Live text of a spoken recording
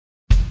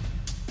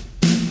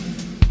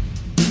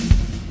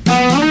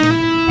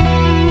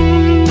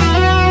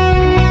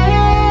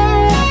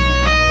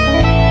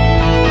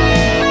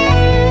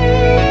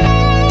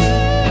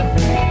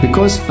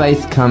Because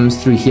faith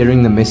comes through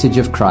hearing the message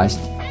of Christ,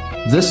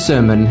 this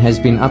sermon has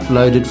been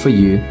uploaded for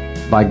you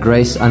by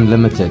Grace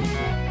Unlimited,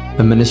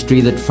 a ministry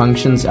that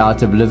functions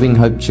out of Living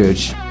Hope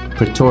Church,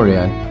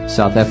 Pretoria,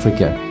 South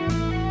Africa.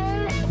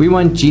 We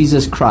want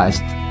Jesus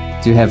Christ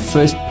to have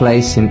first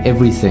place in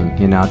everything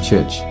in our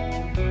church,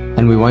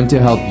 and we want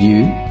to help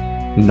you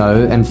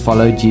know and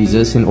follow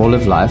Jesus in all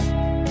of life,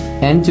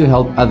 and to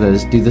help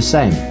others do the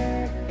same.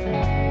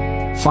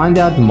 Find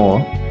out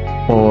more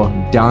or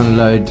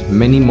download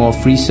many more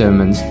free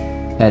sermons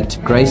at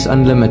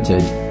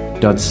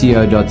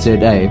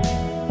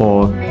graceunlimited.co.za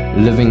or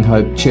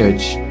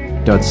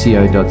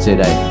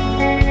livinghopechurch.co.za.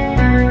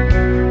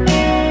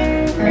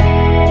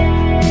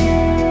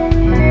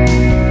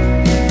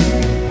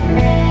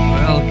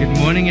 Well, good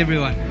morning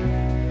everyone.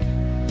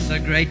 So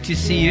great to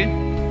see you.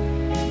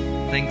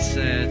 Thanks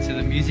to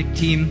the music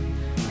team.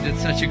 Did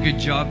such a good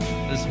job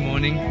this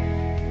morning.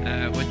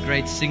 What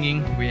great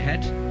singing we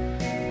had.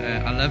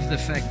 I love the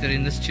fact that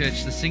in this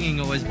church the singing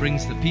always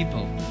brings the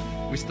people.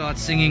 We start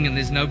singing and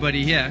there's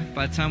nobody here.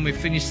 By the time we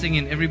finish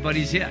singing,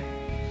 everybody's here.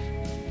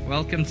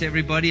 Welcome to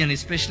everybody, and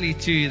especially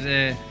to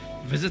the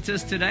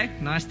visitors today.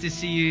 Nice to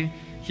see you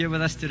here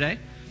with us today.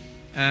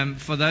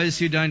 For those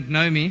who don't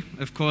know me,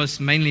 of course,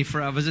 mainly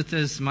for our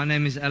visitors, my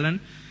name is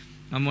Alan.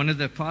 I'm one of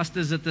the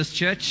pastors at this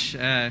church.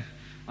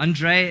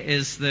 Andre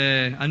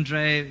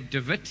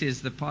DeWitt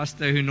is the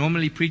pastor who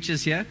normally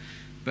preaches here.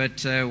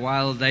 But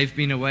while they've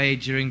been away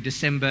during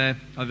December,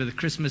 over the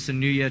Christmas and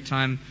New Year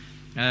time,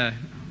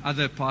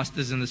 other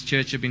pastors in this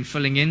church have been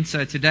filling in.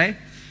 So today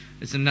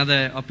is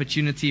another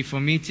opportunity for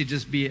me to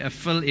just be a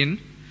fill-in.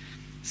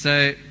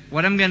 So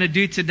what I'm going to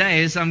do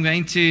today is I'm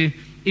going to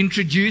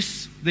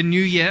introduce the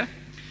new year.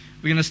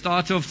 We're going to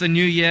start off the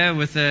new year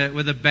with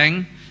a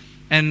bang.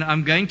 And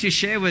I'm going to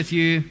share with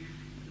you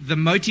the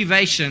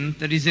motivation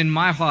that is in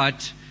my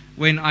heart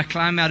when I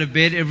climb out of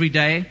bed every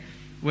day,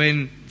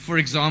 when, for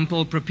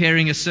example,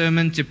 preparing a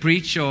sermon to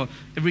preach, or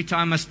every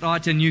time I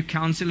start a new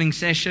counseling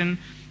session,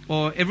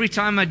 or every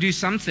time I do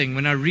something,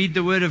 when I read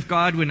the Word of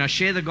God, when I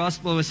share the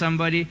gospel with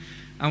somebody,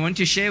 I want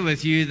to share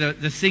with you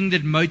the thing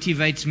that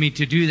motivates me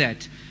to do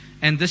that.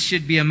 And this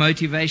should be a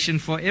motivation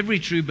for every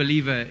true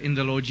believer in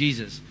the Lord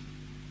Jesus.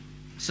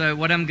 So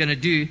what I'm going to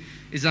do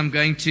is I'm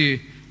going to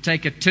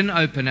take a tin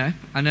opener.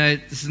 I know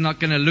this is not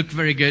going to look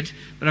very good,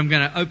 but I'm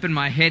going to open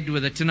my head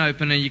with a tin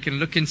opener. You can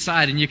look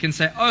inside and you can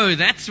say, oh,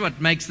 that's what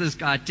makes this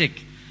guy tick.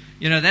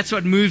 You know, that's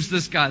what moves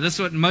this guy. That's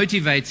what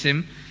motivates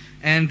him.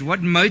 And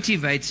what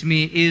motivates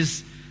me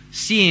is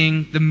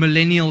seeing the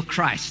Millennial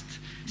Christ,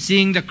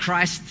 seeing the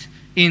Christ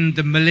in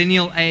the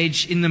millennial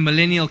age, in the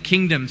millennial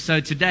kingdom. So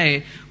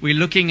today we're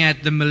looking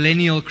at the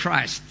Millennial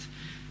Christ.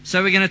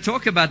 So we're going to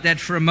talk about that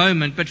for a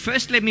moment. But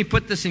first let me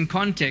put this in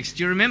context.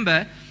 Do you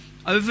remember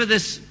over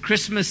this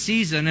Christmas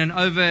season and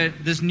over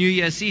this New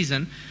Year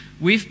season,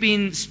 we've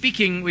been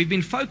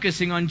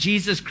focusing on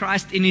Jesus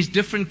Christ in His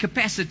different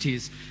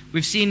capacities.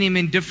 We've seen Him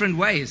in different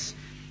ways.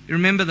 You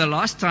remember the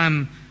last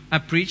time I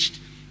preached,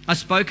 I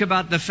spoke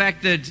about the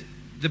fact that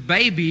the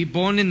baby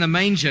born in the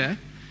manger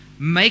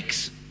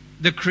makes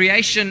the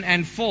creation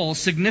and fall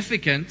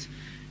significant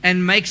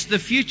and makes the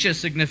future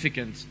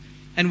significant.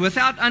 And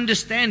without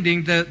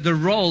understanding the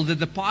role that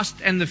the past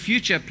and the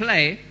future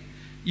play,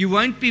 you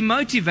won't be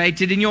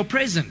motivated in your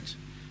present.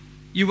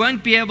 You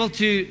won't be able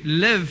to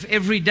live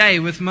every day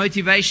with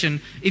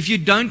motivation if you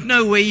don't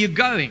know where you're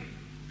going.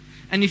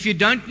 And if you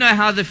don't know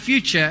how the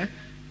future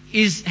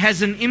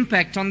has an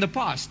impact on the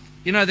past.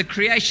 You know, the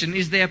creation,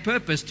 is there a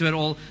purpose to it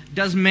all?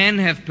 Does man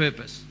have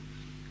purpose?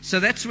 So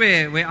that's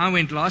where I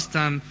went last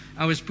time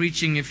I was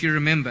preaching, if you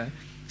remember.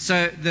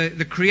 So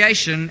the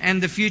creation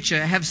and the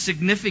future have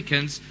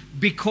significance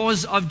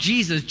because of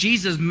Jesus.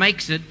 Jesus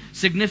makes it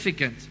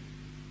significant.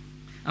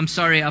 I'm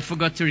sorry, I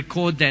forgot to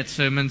record that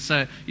sermon,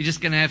 so you're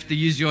just going to have to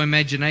use your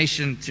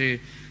imagination to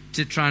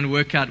try and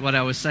work out what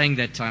I was saying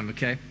that time,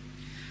 okay?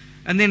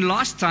 And then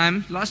last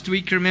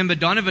week, remember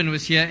Donovan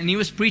was here, and he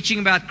was preaching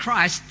about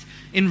Christ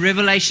in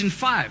Revelation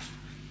 5.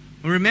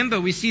 Remember,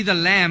 we see the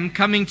Lamb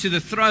coming to the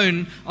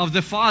throne of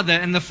the Father,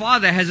 and the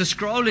Father has a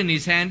scroll in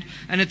His hand,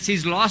 and it's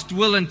His last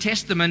will and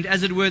testament,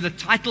 as it were, the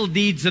title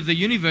deeds of the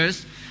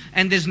universe.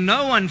 And there's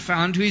no one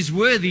found who is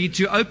worthy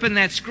to open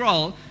that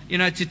scroll,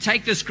 to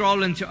take the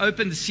scroll and to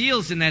open the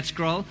seals in that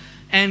scroll.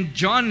 And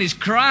John is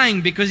crying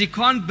because he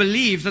can't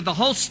believe that the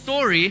whole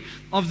story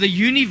of the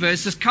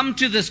universe has come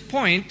to this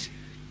point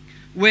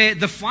where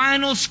the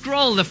final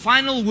scroll, the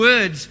final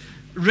words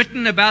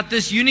written about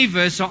this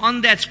universe are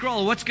on that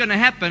scroll. What's going to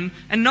happen?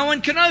 And no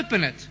one can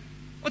open it.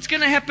 What's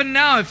going to happen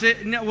now?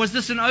 Was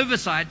this an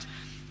oversight?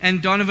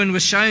 And Donovan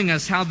was showing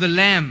us how the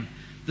Lamb,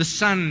 the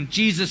Son,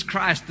 Jesus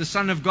Christ, the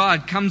Son of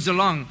God, comes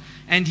along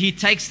and He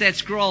takes that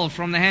scroll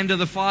from the hand of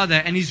the Father,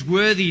 and He's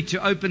worthy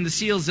to open the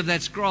seals of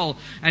that scroll,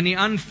 and He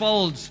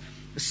unfolds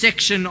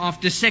section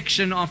after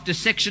section after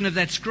section of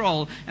that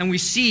scroll, and we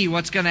see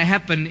what's going to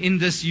happen in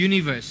this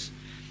universe.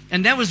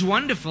 And that was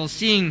wonderful,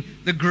 seeing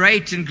the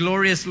great and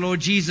glorious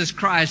Lord Jesus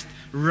Christ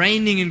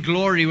reigning in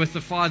glory with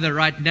the Father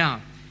right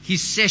now.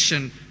 his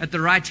session at the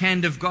right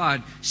hand of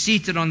God,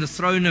 seated on the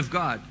throne of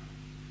God.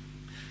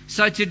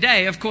 So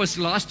today, of course,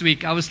 last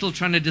week I was still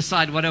trying to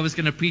decide what I was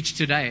going to preach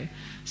today.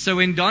 So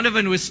when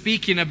Donovan was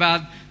speaking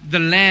about the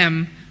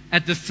Lamb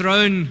at the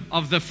throne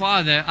of the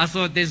Father, I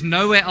thought there's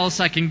nowhere else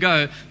I can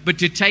go but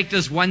to take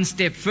this one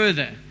step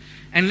further.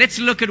 And let's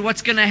look at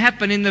what's going to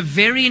happen in the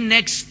very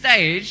next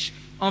stage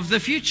of the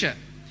future.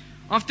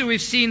 After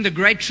we've seen the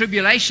great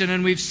tribulation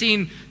and we've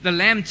seen the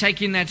Lamb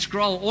taking that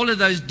scroll, all of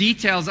those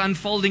details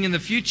unfolding in the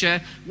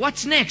future,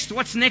 what's next?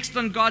 What's next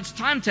on God's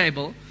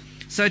timetable?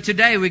 So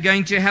today we're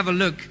going to have a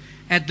look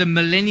at the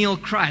Millennial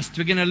Christ.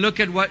 We're going to look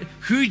at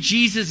who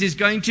Jesus is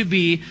going to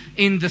be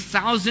in the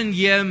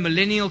 1,000-year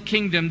millennial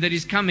kingdom that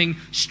is coming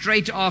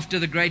straight after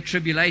the Great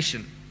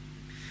Tribulation.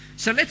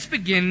 So let's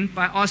begin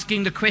by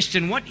asking the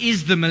question, what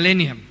is the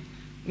millennium?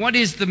 What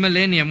is the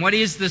millennium? What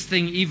is this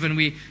thing even?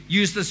 We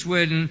use this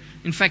word, and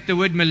in fact the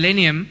word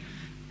millennium,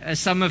 as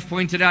some have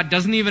pointed out,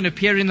 doesn't even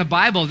appear in the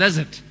Bible, does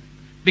it?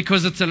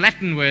 Because it's a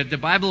Latin word. The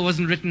Bible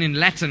wasn't written in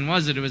Latin,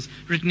 was it? It was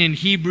written in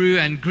Hebrew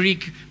and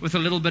Greek with a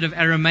little bit of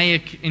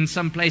Aramaic in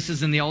some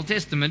places in the Old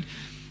Testament.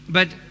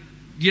 But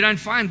you don't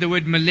find the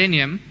word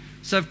millennium.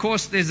 So of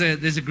course there's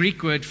a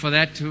Greek word for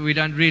that we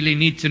don't really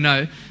need to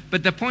know.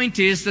 But the point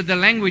is that the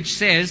language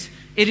says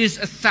it is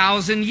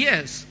 1,000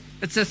 years.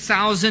 It's a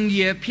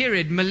 1,000-year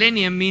period.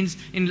 Millennium means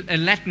in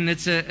Latin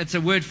it's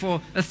a word for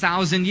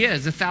 1,000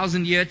 years,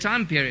 1,000-year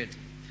time period.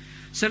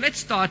 So let's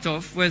start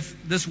off with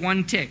this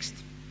one text.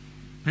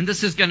 And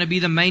this is going to be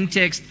the main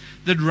text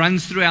that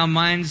runs through our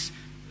minds.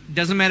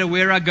 Doesn't matter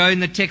where I go in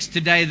the text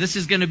today, this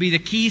is going to be the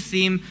key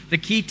theme, the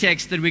key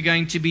text that we're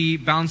going to be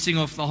bouncing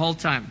off the whole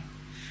time.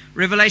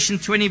 Revelation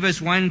 20 verse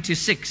 1 to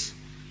 6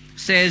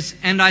 says,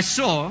 "And I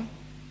saw,"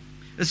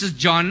 this is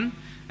John,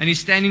 and he's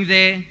standing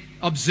there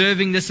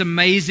observing this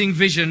amazing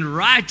vision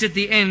right at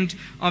the end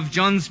of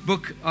John's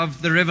book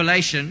of the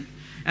Revelation.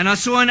 "And I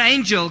saw an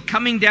angel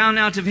coming down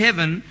out of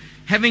heaven,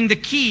 having the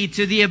key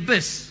to the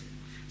abyss."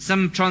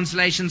 Some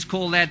translations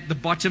call that the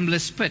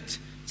bottomless pit.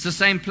 It's the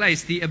same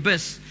place, the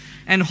abyss.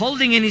 "And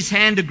holding in his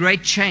hand a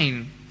great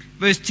chain."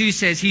 Verse 2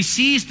 says, "He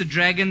seized the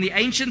dragon, the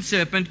ancient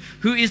serpent,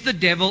 who is the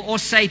devil or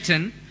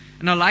Satan."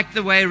 And I like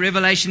the way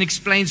Revelation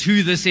explains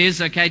who this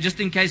is, okay, just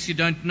in case you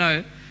don't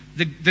know.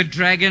 The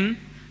dragon,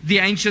 the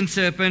ancient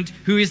serpent,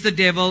 who is the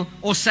devil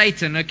or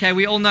Satan. Okay,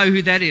 we all know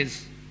who that is.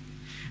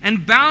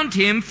 "And bound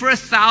him for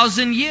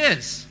 1,000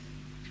 years.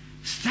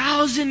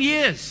 1,000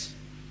 years.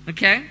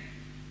 Okay?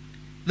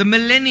 The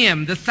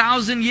millennium, the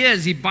 1,000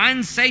 years. He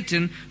binds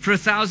Satan for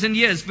 1,000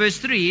 years. Verse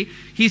 3,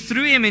 "He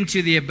threw him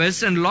into the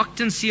abyss and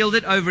locked and sealed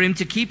it over him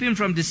to keep him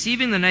from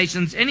deceiving the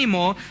nations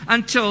anymore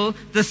until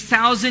the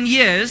 1,000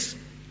 years,"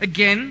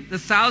 again, the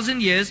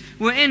 1,000 years,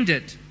 "were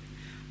ended.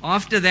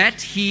 After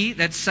that,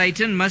 that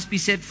Satan, must be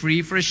set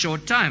free for a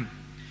short time."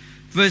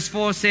 Verse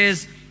 4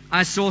 says,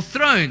 "I saw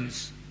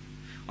thrones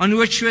on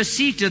which were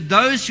seated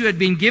those who had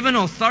been given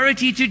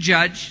authority to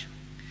judge.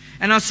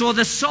 And I saw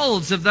the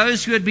souls of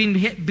those who had been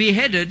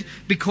beheaded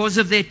because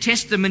of their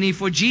testimony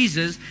for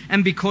Jesus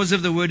and because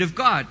of the word of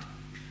God.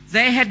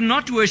 They had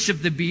not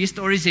worshipped the beast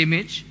or his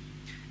image,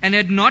 and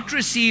had not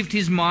received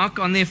his mark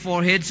on their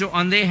foreheads or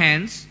on their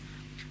hands.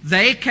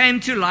 They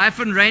came to life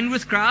and reigned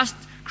with Christ.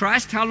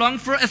 How long?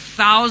 For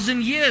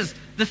 1,000 years.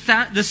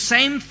 The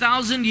same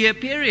 1,000-year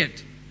period.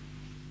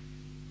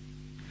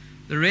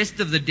 The rest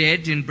of the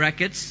dead, in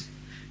brackets,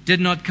 did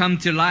not come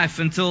to life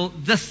until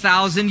the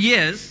 1,000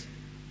 years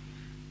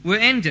were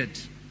ended.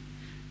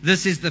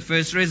 This is the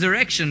first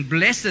resurrection.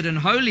 Blessed and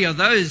holy are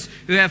those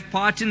who have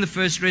part in the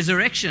first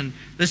resurrection.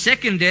 The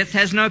second death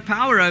has no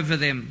power over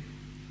them.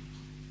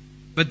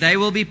 But they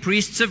will be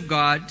priests of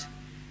God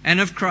and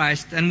of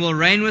Christ, and will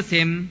reign with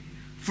him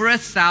for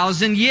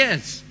 1,000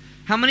 years.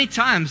 How many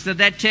times did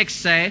that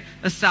text say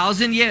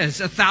 1,000 years,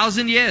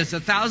 1,000 years,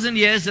 1,000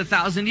 years,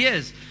 1,000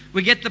 years?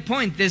 We get the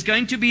point. There's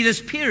going to be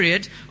this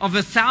period of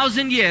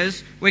 1,000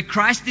 years where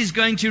Christ is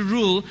going to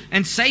rule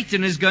and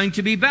Satan is going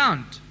to be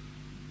bound.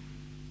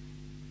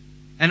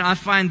 And I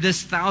find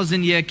this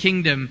 1,000-year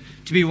kingdom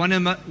to be one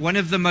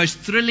of the most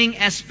thrilling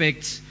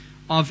aspects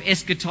of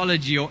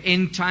eschatology or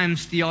end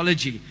times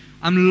theology.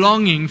 I'm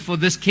longing for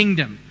this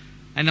kingdom,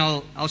 and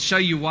I'll show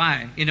you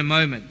why in a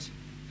moment.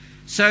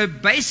 So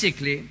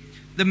basically,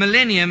 the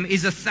millennium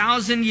is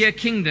 1,000-year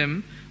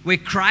kingdom where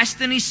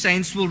Christ and his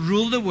saints will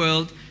rule the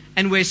world,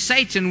 and where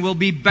Satan will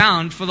be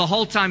bound for the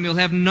whole time. He'll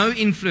have no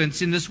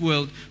influence in this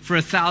world for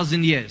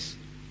 1,000 years.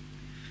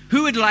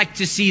 Who would like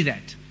to see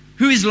that?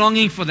 Who is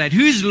longing for that?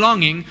 Who's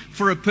longing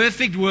for a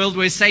perfect world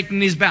where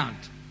Satan is bound?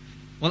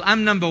 Well,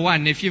 I'm number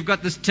one. If you've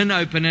got this tin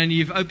open and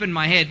you've opened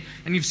my head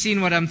and you've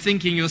seen what I'm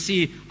thinking, you'll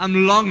see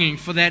I'm longing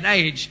for that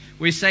age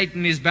where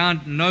Satan is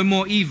bound, no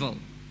more evil.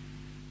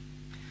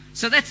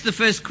 So that's the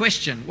first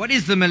question. What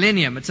is the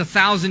millennium? It's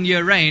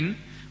 1,000-year reign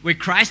where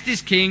Christ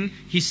is king,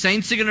 his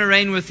saints are going to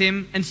reign with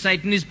him, and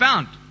Satan is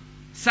bound.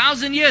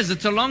 1,000 years,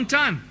 it's a long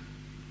time.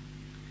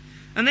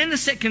 And then the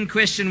second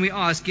question we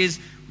ask is,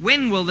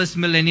 when will this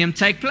millennium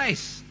take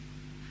place?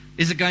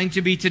 Is it going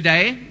to be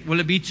today? Will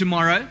it be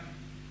tomorrow?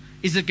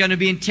 Is it going to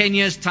be in 10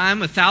 years' time,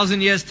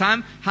 1,000 years'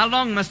 time? How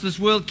long must this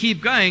world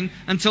keep going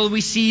until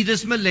we see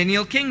this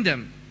millennial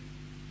kingdom?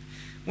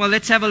 Well,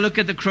 let's have a look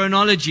at the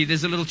chronology.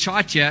 There's a little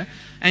chart here.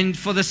 And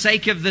for the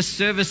sake of this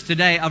service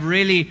today, I've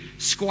really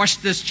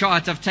squashed this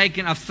chart.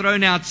 I've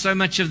thrown out so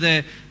much of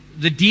the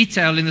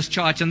detail in this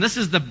chart. And this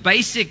is the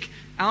basic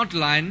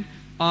outline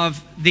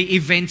of the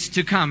events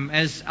to come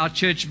as our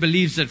church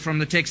believes it from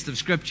the text of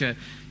Scripture.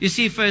 You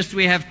see, first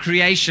we have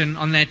creation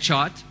on that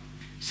chart.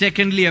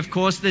 Secondly, of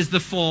course, there's the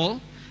fall.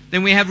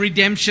 Then we have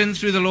redemption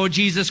through the Lord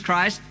Jesus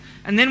Christ.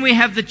 And then we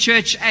have the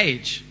church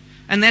age.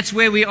 And that's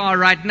where we are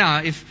right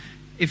now.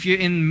 If you're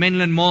in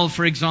Menlyn Mall,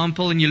 for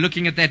example, and you're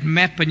looking at that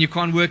map and you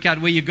can't work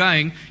out where you're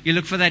going, you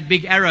look for that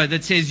big arrow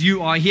that says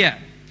you are here.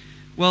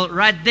 Well,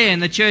 right there in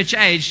the church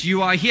age,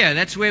 you are here.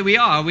 That's where we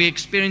are. We're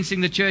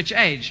experiencing the church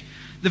age.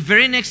 The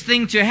very next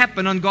thing to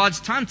happen on God's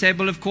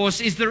timetable, of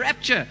course, is the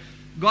rapture.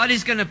 God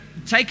is going to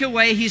take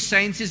away His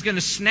saints. He's going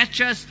to snatch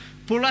us,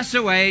 pull us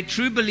away,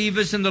 true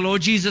believers in the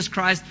Lord Jesus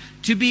Christ,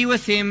 to be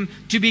with Him,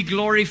 to be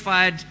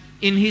glorified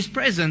in His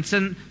presence.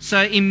 And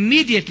so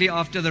immediately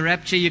after the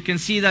rapture, you can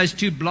see those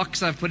two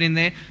blocks I've put in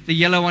there, the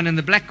yellow one and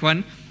the black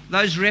one.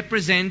 Those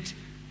represent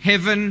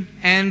heaven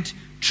and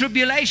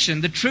tribulation,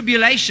 the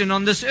tribulation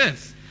on this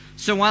earth.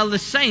 So while the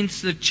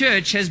saints, the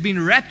church, has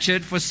been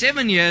raptured for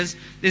 7 years,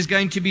 there's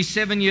going to be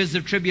 7 years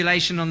of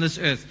tribulation on this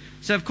earth.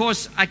 So of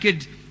course I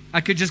could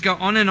just go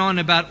on and on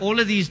about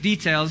all of these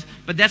details,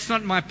 but that's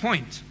not my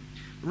point.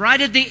 Right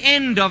at the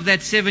end of that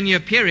 7-year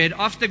period,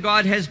 after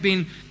God has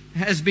been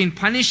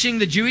punishing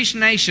the Jewish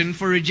nation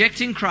for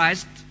rejecting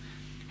Christ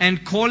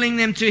and calling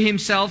them to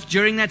Himself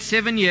during that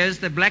 7 years,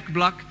 the black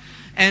block,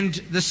 and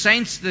the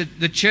saints,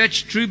 the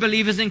church, true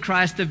believers in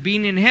Christ, have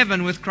been in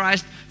heaven with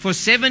Christ for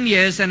 7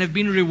 years and have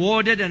been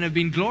rewarded and have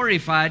been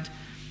glorified.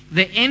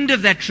 The end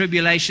of that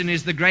tribulation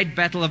is the great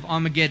battle of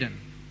Armageddon.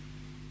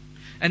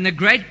 And the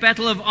great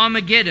battle of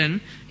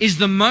Armageddon is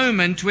the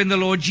moment when the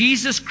Lord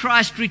Jesus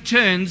Christ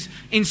returns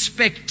in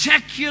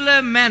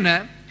spectacular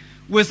manner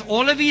with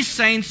all of His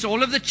saints,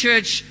 all of the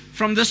church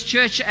from this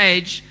church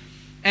age.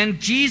 And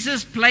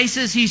Jesus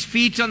places His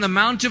feet on the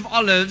Mount of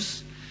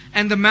Olives,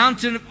 and the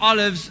Mountain of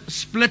Olives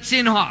splits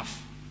in half.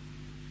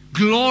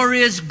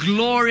 Glorious,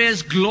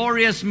 glorious,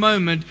 glorious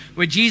moment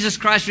where Jesus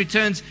Christ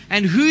returns.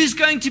 And who's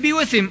going to be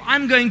with Him?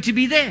 I'm going to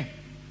be there.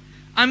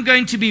 I'm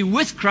going to be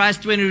with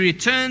Christ when He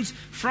returns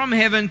from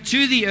heaven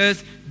to the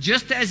earth,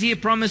 just as He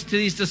had promised to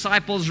His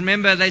disciples.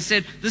 Remember, they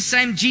said, the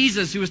same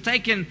Jesus who was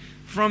taken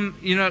from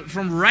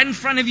right in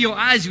front of your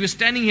eyes, He was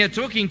standing here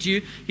talking to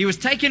you, He was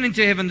taken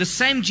into heaven. The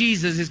same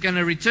Jesus is going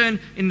to return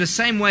in the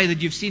same way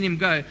that you've seen Him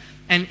go.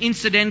 And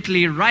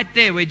incidentally, right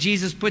there where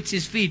Jesus puts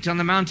His feet on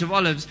the Mount of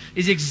Olives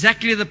is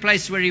exactly the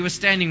place where He was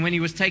standing when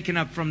He was taken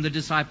up from the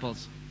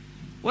disciples.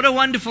 What a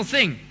wonderful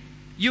thing.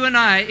 You and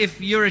I,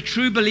 if you're a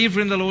true believer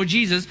in the Lord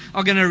Jesus,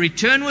 are going to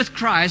return with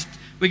Christ.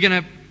 We're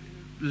going to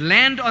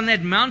land on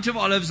that Mount of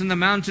Olives, and the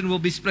mountain will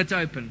be split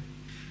open.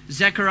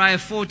 Zechariah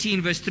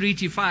 14 verse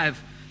 3-5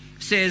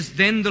 says,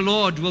 "Then the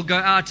Lord will go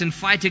out and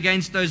fight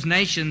against those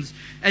nations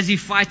as He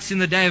fights in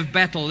the day of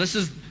battle." This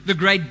is the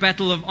great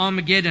battle of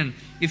Armageddon.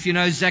 If you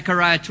know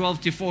Zechariah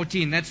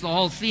 12-14, that's the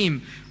whole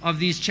theme of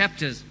these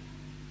chapters.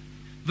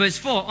 Verse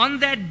 4, "On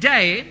that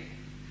day,"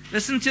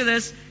 listen to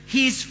this,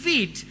 "His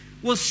feet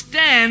will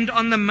stand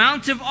on the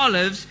Mount of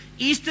Olives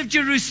east of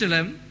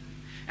Jerusalem,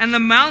 and the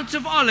Mount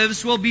of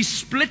Olives will be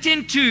split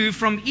in two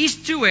from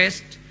east to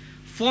west,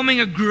 forming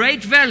a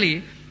great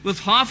valley, with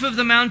half of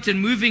the mountain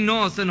moving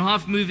north and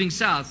half moving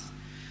south.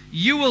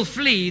 You will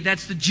flee,"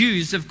 that's the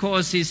Jews, of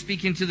course, He's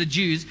speaking to the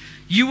Jews,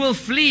 "you will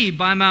flee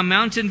by my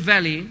mountain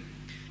valley,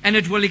 and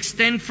it will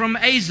extend from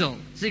Azel,"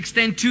 to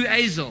extend to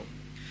Azel.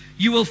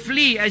 "You will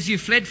flee as you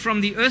fled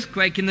from the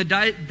earthquake in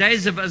the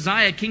days of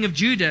Uzziah, king of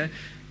Judah.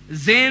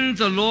 Then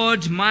the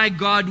Lord my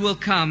God will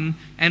come,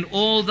 and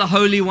all the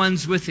holy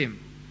ones with Him."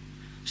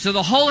 So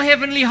the whole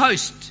heavenly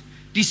host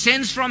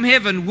descends from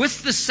heaven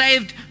with the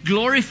saved,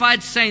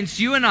 glorified saints,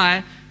 you and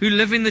I, who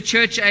live in the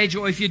church age,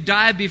 or if you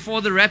die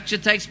before the rapture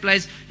takes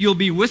place, you'll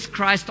be with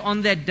Christ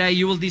on that day.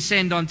 You will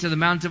descend onto the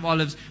Mount of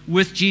Olives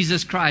with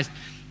Jesus Christ.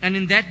 And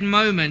in that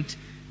moment,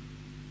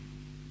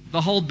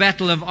 the whole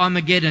battle of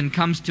Armageddon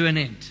comes to an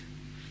end,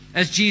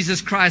 as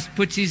Jesus Christ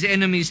puts His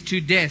enemies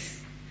to death.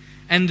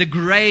 And the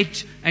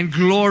great and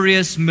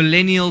glorious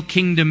millennial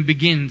kingdom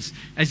begins,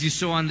 as you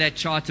saw on that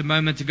chart a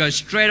moment ago.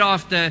 Straight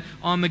after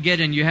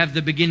Armageddon, you have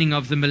the beginning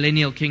of the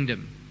millennial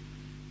kingdom.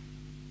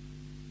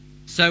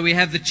 So we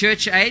have the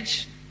church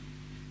age.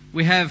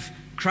 We have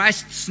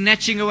Christ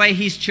snatching away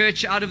His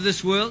church out of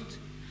this world.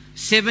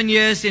 7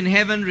 years in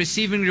heaven,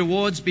 receiving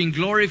rewards, being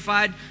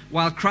glorified,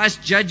 while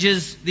Christ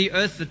judges the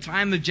earth, the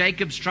time of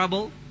Jacob's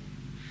trouble.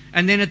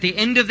 And then at the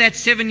end of that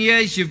 7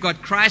 years, you've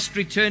got Christ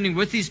returning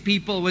with His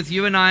people, with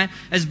you and I,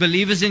 as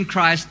believers in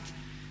Christ,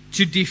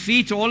 to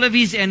defeat all of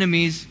His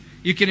enemies.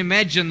 You can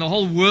imagine the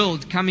whole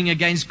world coming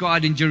against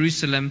God in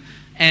Jerusalem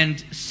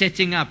and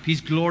setting up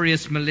His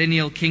glorious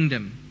millennial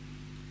kingdom.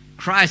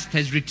 Christ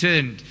has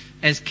returned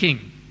as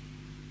King.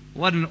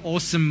 What an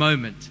awesome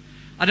moment.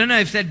 I don't know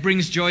if that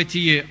brings joy to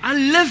you. I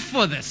live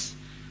for this.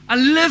 I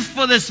live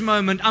for this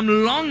moment.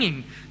 I'm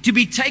longing to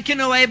be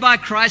taken away by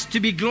Christ, to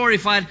be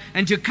glorified,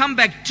 and to come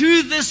back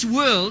to this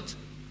world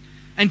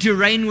and to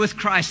reign with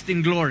Christ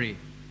in glory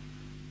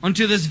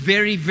onto this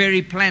very,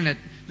 very planet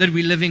that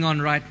we're living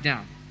on right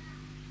now.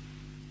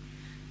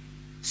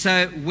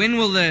 So when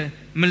will the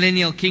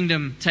millennial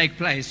kingdom take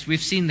place?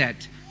 We've seen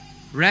that.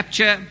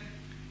 Rapture,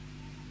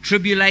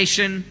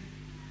 tribulation,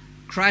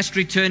 Christ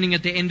returning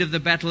at the end of the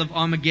Battle of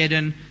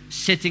Armageddon,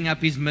 setting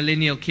up His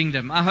millennial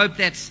kingdom. I hope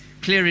that's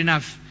clear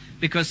enough,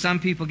 because some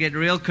people get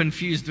real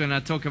confused when I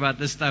talk about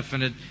this stuff,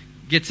 and it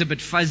gets a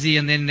bit fuzzy,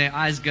 and then their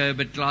eyes go a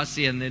bit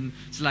glassy, and then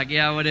it's like,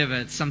 yeah, whatever,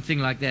 it's something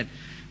like that.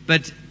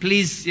 But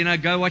please,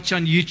 go watch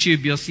on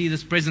YouTube. You'll see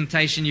this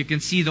presentation. You can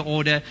see the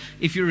order.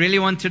 If you really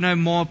want to know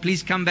more,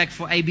 please come back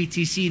for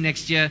ABTC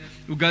next year.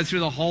 We'll go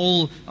through the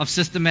whole of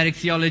systematic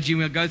theology.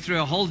 We'll go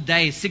through a whole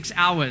day, 6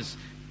 hours,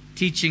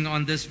 teaching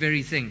on this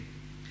very thing.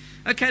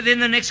 Okay, then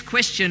the next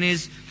question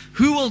is,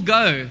 who will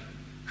go?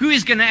 Who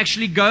is going to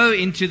actually go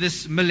into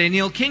this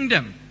millennial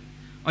kingdom?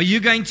 Are you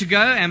going to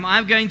go? Am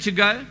I going to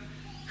go?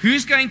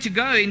 Who's going to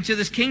go into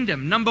this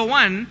kingdom? Number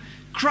one,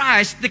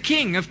 Christ the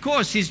King. Of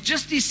course, He's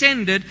just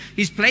descended.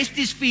 He's placed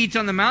His feet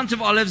on the Mount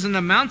of Olives, and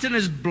the mountain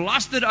is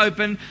blasted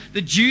open.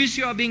 The Jews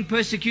who are being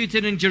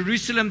persecuted in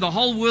Jerusalem, the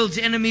whole world's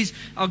enemies,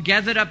 are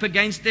gathered up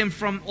against them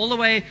from all the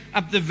way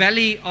up the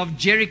valley of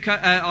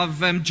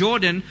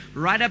Jordan,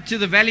 right up to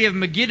the valley of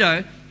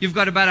Megiddo. You've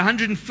got about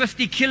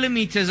 150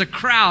 kilometers, a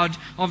crowd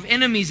of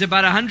enemies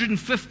about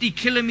 150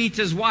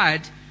 kilometers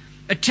wide,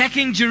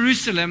 attacking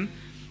Jerusalem.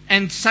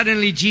 And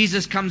suddenly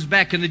Jesus comes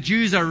back, and the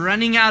Jews are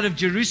running out of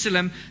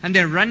Jerusalem, and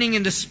they're running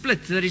in the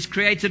split that is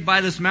created by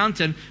this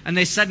mountain, and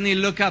they suddenly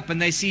look up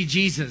and they see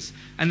Jesus,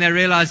 and they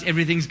realize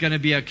everything's going to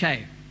be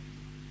okay.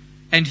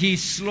 And He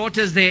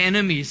slaughters their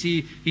enemies.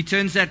 He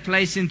turns that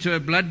place into a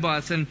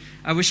bloodbath, and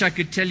I wish I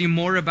could tell you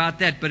more about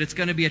that, but it's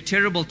going to be a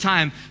terrible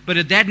time. But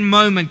at that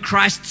moment,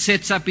 Christ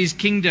sets up His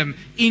kingdom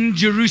in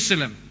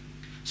Jerusalem.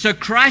 So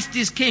Christ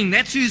is King.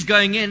 That's who's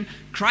going in.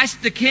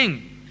 Christ the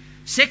King.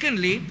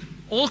 Secondly,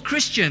 all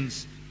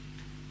Christians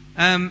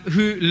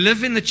who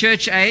live in the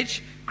church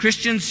age,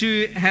 Christians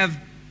who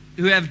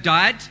have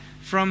died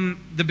from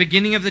the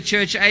beginning of the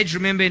church age.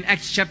 Remember in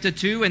Acts chapter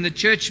 2 when the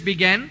church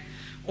began,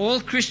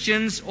 all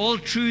Christians, all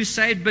true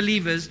saved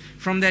believers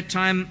from that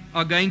time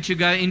are going to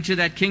go into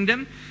that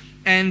kingdom.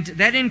 And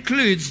that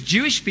includes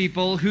Jewish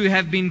people who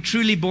have been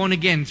truly born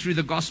again through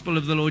the gospel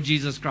of the Lord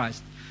Jesus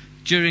Christ.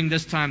 During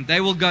this time,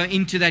 they will go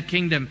into that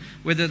kingdom,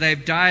 whether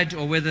they've died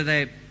or whether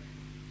they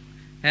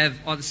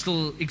are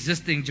still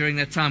existing during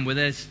that time, where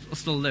they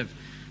still live.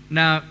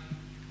 Now,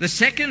 the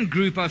second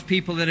group of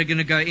people that are going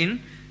to go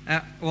in,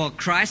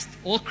 Christ,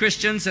 all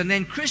Christians, and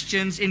then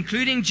Christians,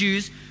 including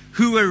Jews,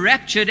 who were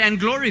raptured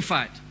and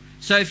glorified.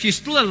 So if you're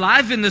still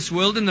alive in this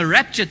world and the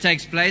rapture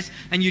takes place,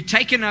 and you're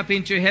taken up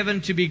into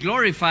heaven to be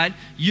glorified,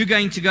 you're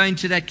going to go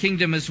into that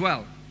kingdom as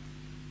well.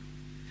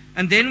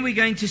 And then we're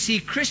going to see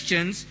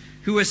Christians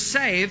who are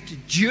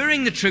saved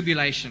during the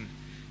tribulation.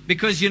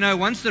 Because,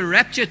 once the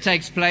rapture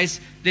takes place,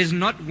 there's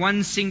not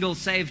one single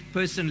saved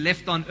person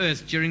left on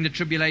earth during the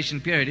tribulation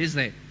period, is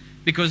there?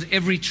 Because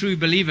every true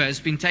believer has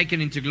been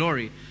taken into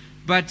glory.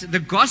 But the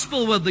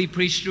gospel will be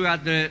preached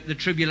throughout the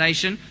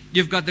tribulation.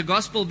 You've got the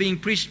gospel being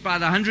preached by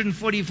the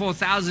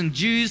 144,000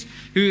 Jews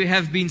who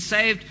have been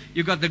saved.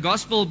 You've got the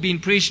gospel being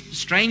preached,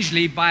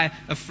 strangely, by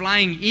a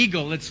flying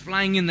eagle that's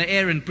flying in the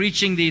air and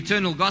preaching the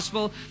eternal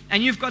gospel.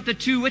 And you've got the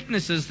two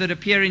witnesses that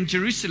appear in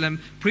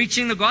Jerusalem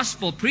preaching the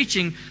gospel,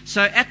 preaching.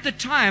 So at the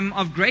time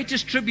of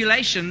greatest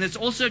tribulation, there's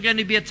also going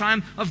to be a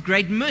time of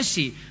great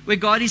mercy, where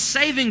God is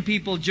saving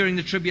people during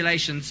the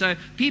tribulation. So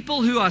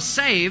people who are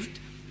saved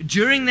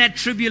during that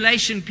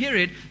tribulation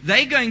period,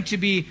 they're going to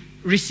be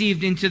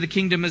received into the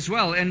kingdom as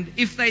well. And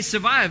if they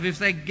survive, if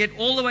they get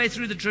all the way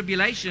through the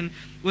tribulation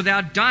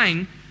without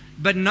dying,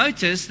 but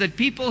notice that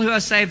people who are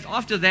saved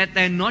after that,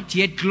 they're not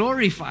yet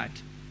glorified.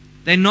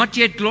 They're not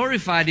yet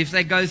glorified if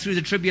they go through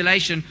the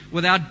tribulation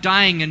without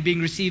dying and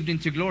being received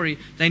into glory.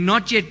 They're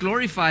not yet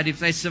glorified if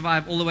they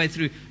survive all the way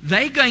through.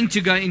 They're going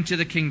to go into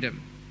the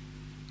kingdom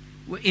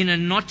in a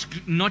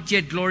not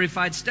yet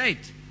glorified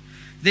state.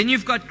 Then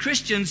you've got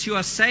Christians who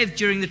are saved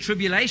during the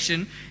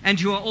tribulation and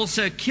who are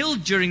also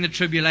killed during the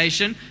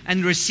tribulation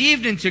and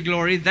received into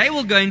glory. They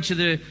will go into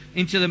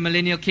the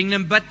millennial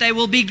kingdom, but they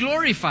will be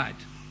glorified.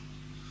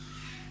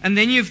 And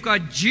then you've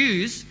got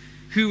Jews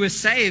who were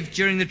saved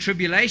during the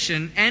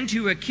tribulation and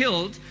who were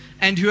killed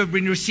and who have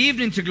been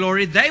received into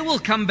glory. They will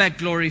come back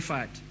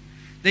glorified.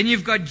 Then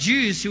you've got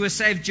Jews who were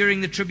saved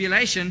during the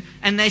tribulation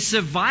and they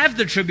survived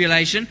the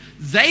tribulation.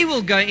 They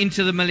will go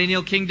into the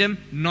millennial kingdom,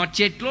 not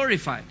yet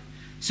glorified.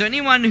 So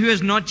anyone who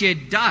has not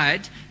yet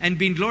died and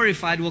been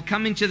glorified will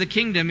come into the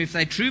kingdom. If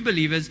they're true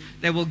believers,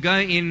 they will go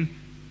in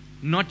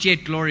not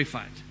yet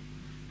glorified.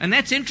 And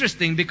that's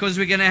interesting, because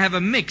we're going to have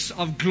a mix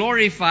of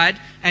glorified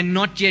and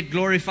not yet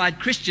glorified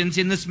Christians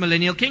in this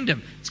millennial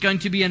kingdom. It's going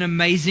to be an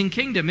amazing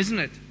kingdom, isn't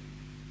it?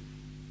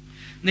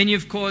 Then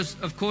of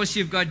course,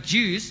 you've got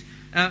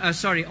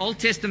Old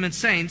Testament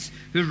saints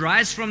who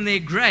rise from their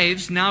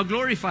graves now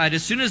glorified.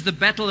 As soon as the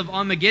battle of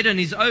Armageddon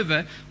is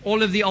over,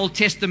 all of the Old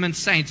Testament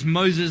saints,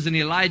 Moses and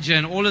Elijah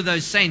and all of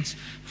those saints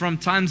from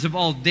times of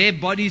old, their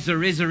bodies are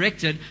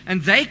resurrected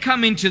and they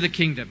come into the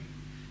kingdom.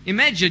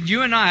 Imagine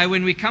you and I,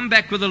 when we come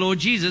back with the Lord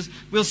Jesus,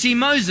 we'll see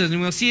Moses and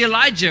we'll see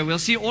Elijah. We'll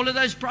see all of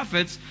those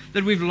prophets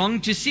that we've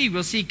longed to see.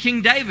 We'll see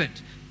King David.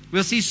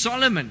 We'll see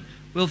Solomon.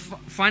 We'll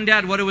find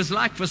out what it was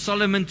like for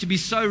Solomon to be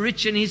so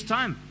rich in his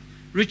time.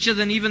 Richer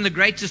than even the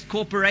greatest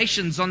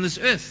corporations on this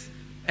earth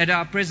at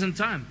our present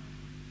time.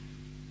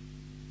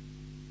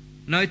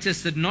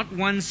 Notice that not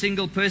one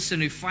single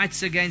person who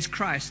fights against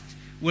Christ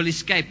will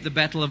escape the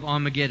battle of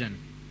Armageddon.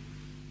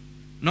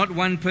 Not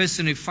one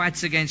person who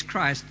fights against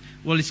Christ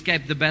will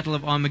escape the battle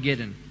of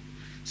Armageddon.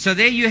 So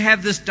there you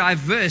have this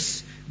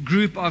diverse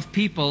group of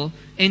people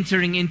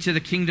entering into the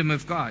kingdom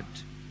of God,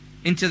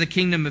 into the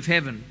kingdom of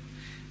heaven.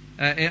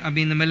 The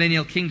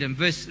millennial kingdom.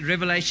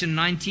 Revelation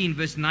 19,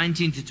 verse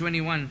 19 to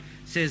 21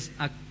 says,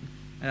 I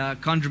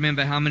can't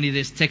remember how many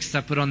there's texts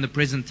I put on the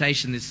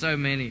presentation. There's so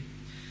many.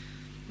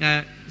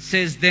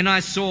 Says, then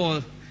I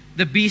saw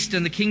the beast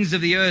and the kings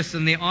of the earth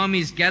and their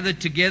armies gathered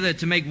together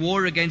to make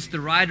war against the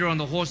rider on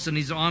the horse and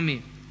his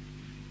army.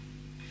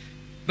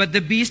 But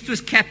the beast was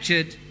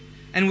captured,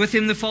 and with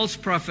him the false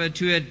prophet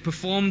who had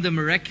performed the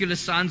miraculous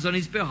signs on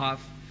his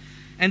behalf.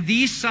 And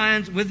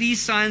with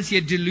these signs he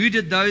had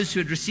deluded those who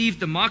had received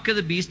the mark of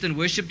the beast and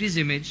worshipped his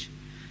image.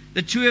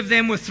 The two of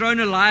them were thrown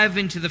alive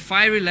into the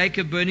fiery lake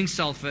of burning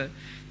sulfur.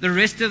 The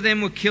rest of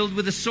them were killed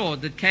with a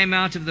sword that came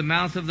out of the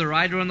mouth of the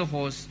rider on the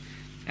horse,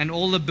 and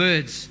all the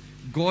birds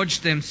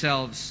gorged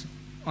themselves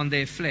on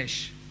their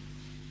flesh.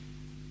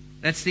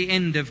 That's the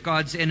end of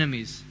God's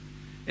enemies.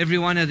 Every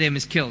one of them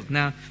is killed.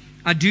 Now,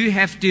 I do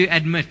have to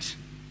admit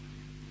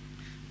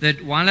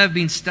that while I've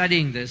been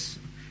studying this,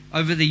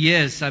 over the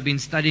years I've been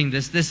studying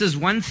this, this is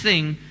one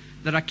thing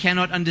that I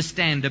cannot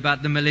understand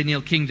about the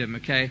millennial kingdom,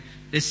 okay?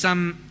 There's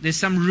some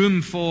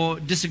room for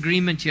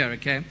disagreement here,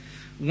 okay?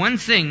 One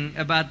thing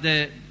about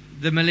the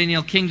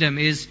millennial kingdom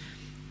is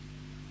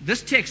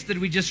this text that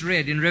we just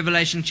read in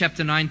Revelation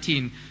chapter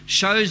 19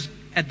 shows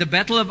at the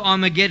battle of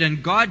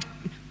Armageddon, God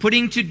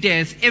putting to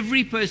death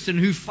every person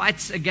who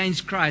fights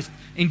against Christ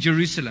in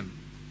Jerusalem.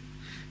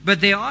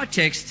 But there are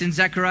texts in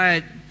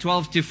Zechariah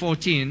 12 to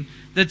 14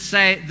 that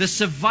say the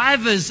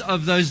survivors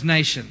of those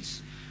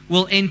nations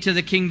will enter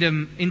the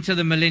kingdom, into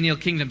the millennial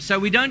kingdom. So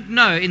we don't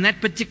know in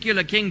that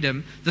particular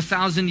kingdom, the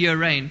 1,000-year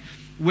reign,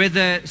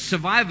 whether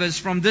survivors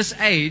from this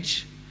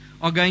age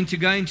are going to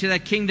go into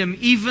that kingdom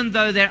even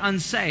though they're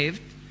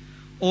unsaved,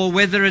 or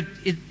whether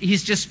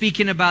he's just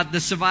speaking about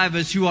the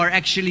survivors who are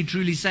actually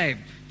truly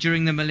saved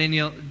during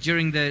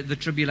the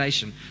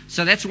tribulation.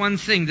 So that's one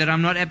thing that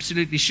I'm not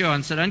absolutely sure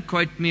on, so don't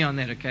quote me on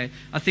that, okay?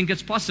 I think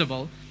it's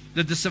possible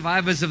that the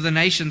survivors of the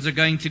nations are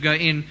going to go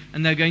in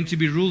and they're going to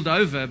be ruled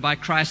over by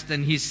Christ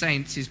and his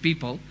saints, his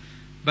people,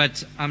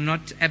 but I'm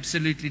not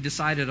absolutely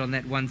decided on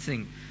that one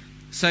thing.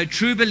 So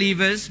true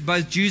believers,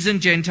 both Jews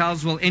and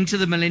Gentiles, will enter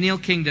the millennial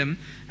kingdom,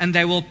 and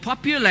they will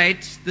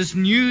populate this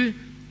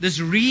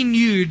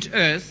renewed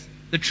earth.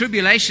 The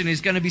tribulation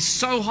is going to be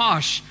so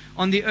harsh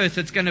on the earth,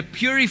 it's going to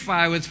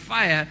purify with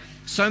fire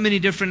so many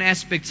different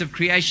aspects of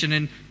creation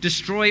and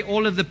destroy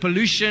all of the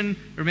pollution.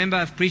 Remember,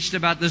 I've preached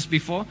about this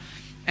before.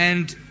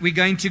 And we're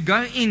going to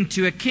go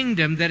into a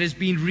kingdom that has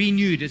been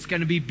renewed. It's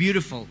going to be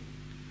beautiful.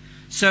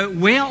 So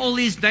where are all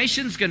these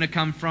nations going to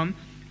come from?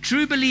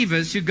 True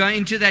believers who go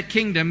into that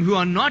kingdom, who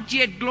are not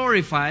yet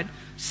glorified,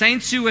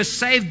 saints who were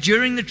saved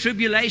during the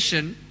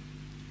tribulation,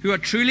 who are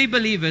truly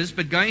believers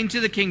but go into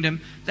the kingdom,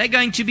 they're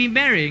going to be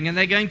marrying and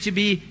they're going to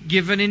be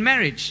given in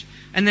marriage.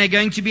 And they're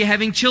going to be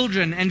having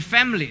children and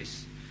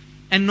families.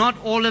 And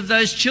not all of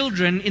those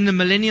children in the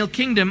millennial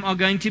kingdom are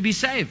going to be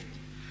saved.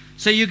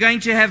 So you're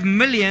going to have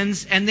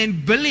millions and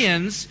then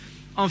billions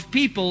of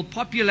people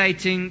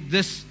populating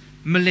this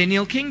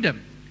millennial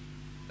kingdom.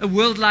 A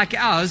world like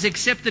ours,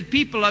 except that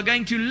people are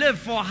going to live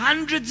for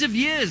hundreds of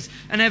years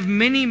and have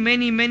many,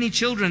 many, many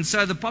children.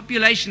 So the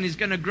population is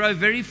going to grow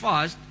very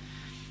fast.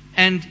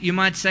 And you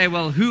might say,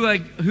 well, who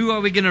are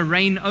we going to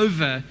reign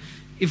over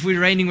if we're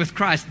reigning with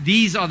Christ?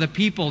 These are the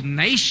people,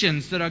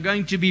 nations that are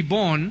going to be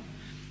born,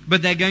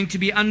 but they're going to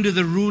be under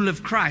the rule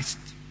of Christ.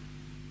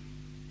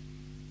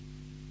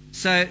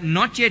 So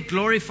not yet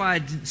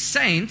glorified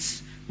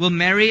saints will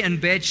marry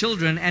and bear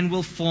children and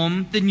will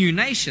form the new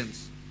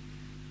nations.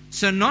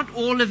 So not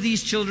all of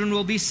these children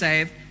will be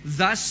saved,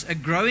 thus a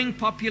growing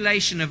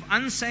population of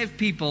unsaved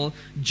people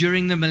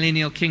during the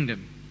millennial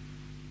kingdom.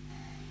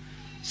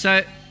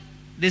 So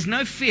there's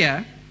no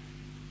fear,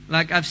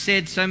 like I've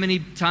said so many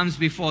times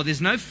before,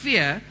 there's no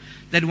fear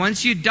that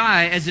once you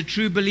die as a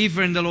true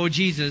believer in the Lord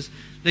Jesus,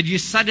 that you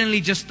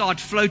suddenly just start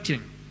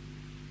floating.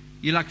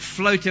 You like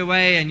float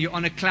away and you're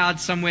on a cloud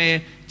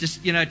somewhere,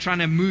 just, trying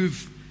to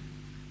move,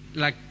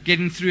 like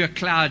getting through a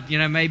cloud.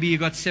 Maybe you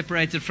got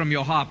separated from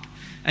your harp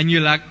and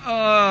you're like,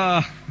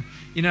 oh,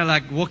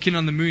 like walking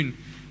on the moon.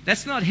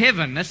 That's not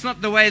heaven. That's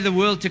not the way the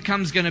world to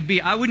come is going to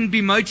be. I wouldn't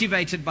be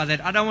motivated by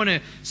that. I don't want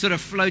to sort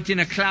of float in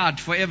a cloud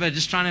forever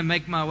just trying to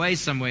make my way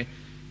somewhere.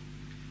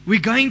 We're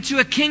going to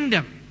a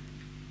kingdom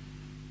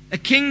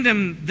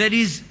that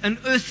is an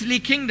earthly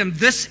kingdom.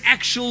 This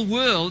actual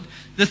world,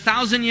 the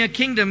 1,000-year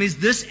kingdom, is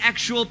this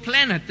actual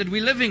planet that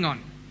we're living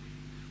on,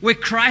 where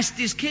Christ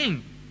is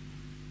king.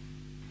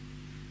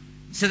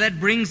 So that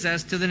brings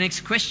us to the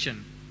next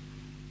question.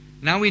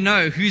 Now we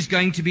know who's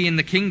going to be in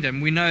the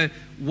kingdom. We know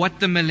what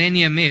the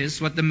millennium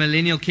is, what the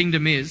millennial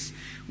kingdom is.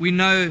 We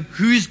know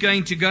who's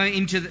going to go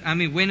into,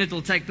 when it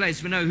will take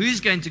place. We know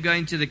who's going to go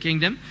into the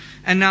kingdom.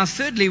 And now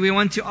thirdly, we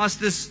want to ask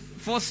this,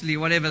 fourthly,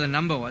 whatever the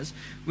number was,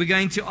 we're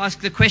going to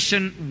ask the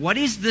question, what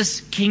is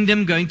this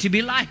kingdom going to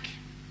be like?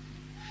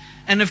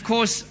 And of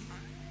course,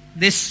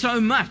 there's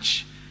so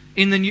much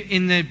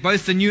in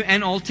both the New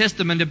and Old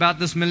Testament about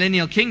this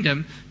millennial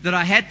kingdom that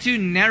I had to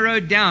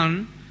narrow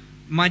down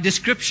my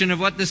description of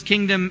what this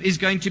kingdom is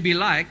going to be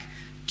like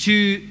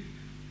to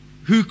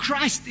who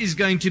Christ is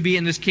going to be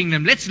in this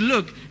kingdom. Let's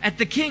look at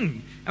the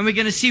king, and we're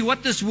going to see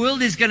what this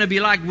world is going to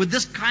be like with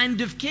this kind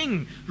of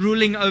king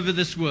ruling over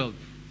this world.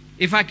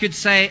 If I could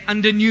say,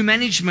 under new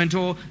management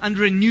or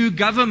under a new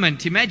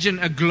government. Imagine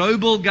a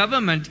global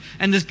government,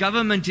 and this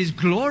government is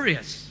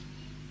glorious.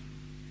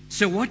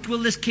 So what will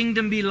this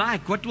kingdom be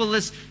like? What will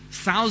this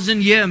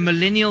 1,000-year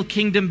millennial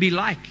kingdom be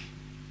like?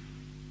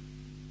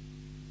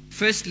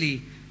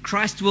 Firstly,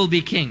 Christ will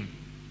be king.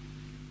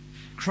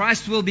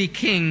 Christ will be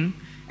king,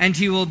 and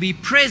he will be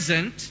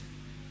present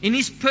in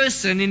his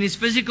person, in his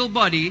physical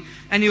body,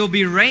 and he will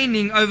be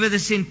reigning over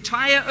this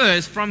entire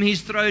earth from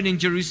his throne in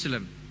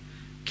Jerusalem,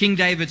 King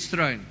David's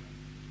throne.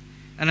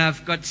 And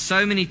I've got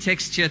so many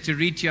texts here to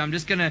read to you. I'm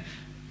just going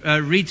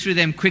to read through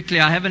them quickly.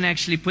 I haven't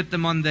actually put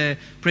them on the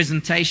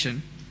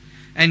presentation.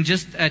 And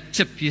just a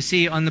tip, you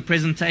see on the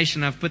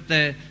presentation, I've put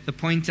the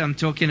point I'm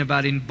talking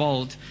about in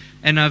bold,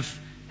 and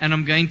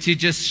I'm going to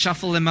just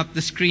shuffle them up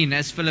the screen.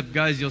 As Philip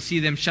goes, you'll see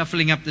them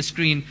shuffling up the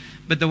screen.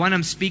 But the one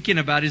I'm speaking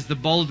about is the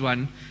bold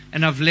one.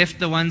 And I've left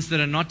the ones that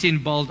are not in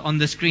bold on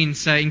the screen.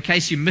 So in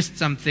case you missed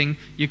something,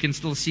 you can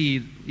still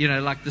see,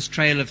 like this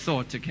trail of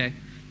thought, okay?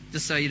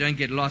 Just so you don't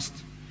get lost.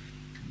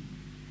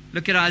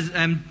 Look at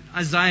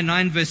Isaiah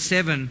 9 verse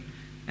 7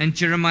 and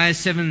Jeremiah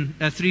 3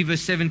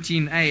 verse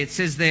 17a. It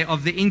says there,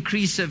 of the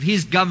increase of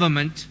his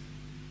government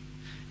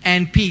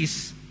and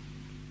peace,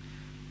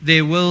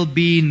 there will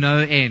be no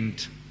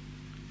end.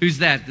 Who's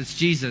that? That's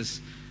Jesus.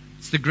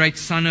 It's the great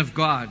Son of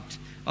God.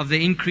 Of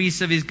the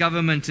increase of his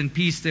government and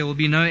peace, there will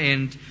be no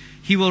end.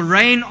 He will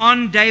reign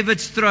on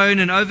David's throne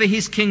and over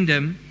his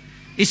kingdom,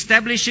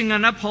 establishing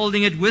and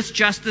upholding it with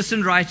justice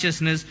and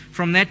righteousness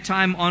from that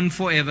time on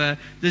forever.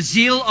 The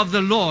zeal of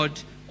the Lord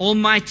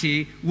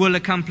Almighty will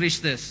accomplish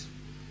this.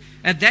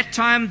 At that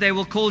time they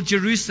will call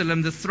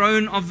Jerusalem the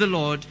throne of the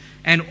Lord,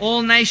 and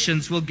all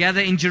nations will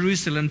gather in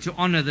Jerusalem to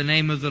honor the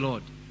name of the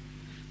Lord.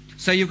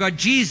 So you've got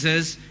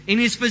Jesus in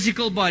his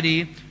physical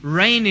body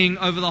reigning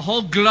over the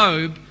whole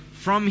globe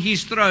from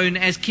his throne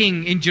as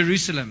king in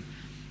Jerusalem.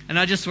 And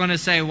I just want to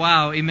say,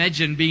 wow,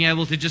 imagine being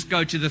able to just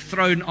go to the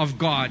throne of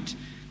God.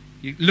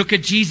 You look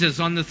at Jesus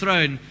on the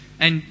throne,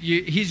 and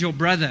he's your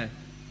brother.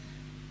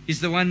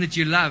 He's the one that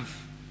you love.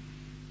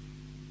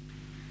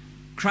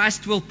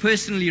 Christ will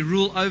personally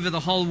rule over the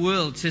whole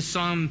world, says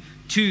Psalm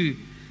 2,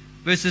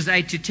 verses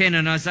 8 to 10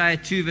 and Isaiah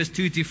 2, verse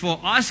 2 to 4.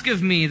 Ask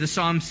of me, the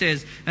psalm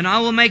says, and I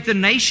will make the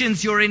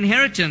nations your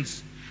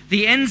inheritance,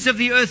 the ends of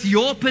the earth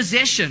your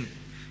possession.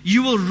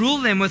 You will rule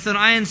them with an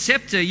iron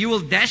scepter. You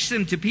will dash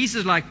them to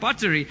pieces like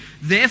pottery.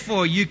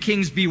 Therefore, you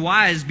kings, be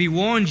wise. Be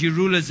warned, you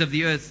rulers of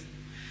the earth.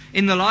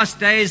 In the last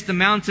days, the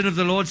mountain of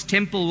the Lord's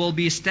temple will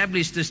be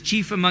established as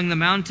chief among the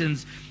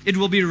mountains. It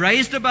will be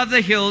raised above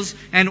the hills,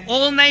 and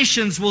all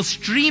nations will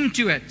stream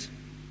to it.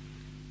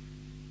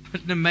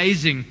 What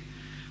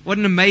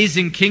an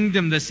amazing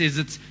kingdom this is.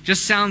 It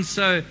just sounds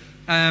so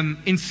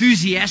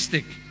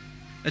enthusiastic.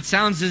 It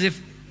sounds as if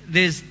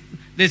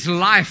there's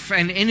life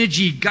and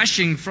energy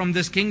gushing from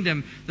this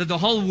kingdom, that the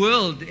whole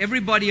world,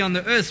 everybody on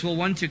the earth will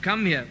want to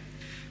come here.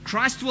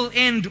 Christ will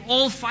end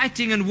all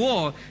fighting and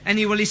war, and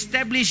he will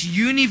establish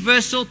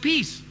universal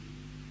peace.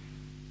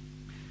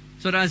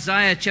 So what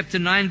Isaiah chapter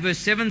 9 verse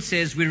 7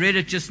 says, we read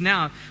it just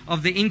now,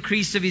 of the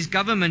increase of his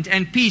government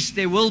and peace,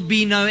 there will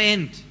be no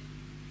end.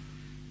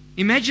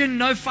 Imagine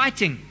no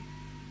fighting.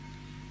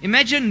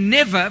 Imagine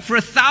never, for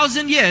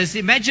 1,000 years,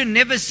 imagine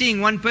never seeing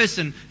one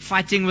person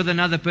fighting with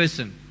another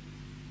person.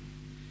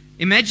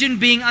 Imagine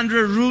being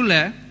under a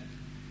ruler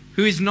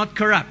who is not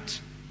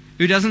corrupt,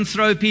 who doesn't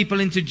throw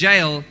people into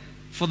jail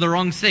for the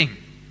wrong thing.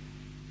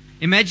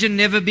 Imagine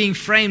never being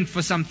framed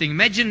for something.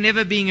 Imagine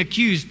never being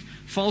accused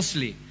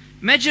falsely.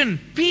 Imagine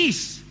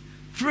peace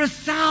for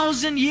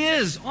 1,000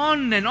 years,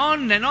 on and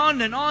on and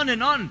on and on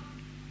and on.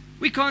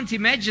 We can't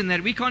imagine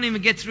that. We can't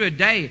even get through a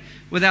day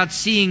without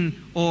seeing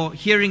or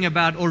hearing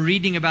about or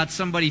reading about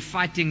somebody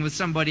fighting with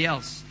somebody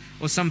else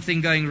or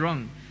something going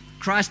wrong.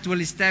 Christ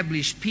will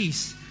establish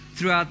peace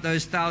throughout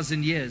those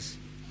 1,000 years,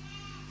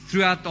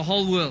 throughout the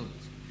whole world.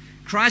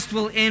 Christ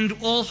will end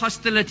all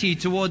hostility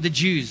toward the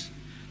Jews.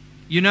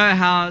 You know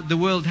how the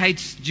world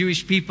hates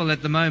Jewish people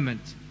at the moment.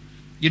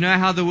 You know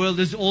how the world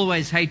has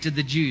always hated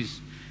the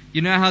Jews.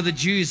 You know how the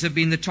Jews have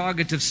been the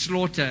target of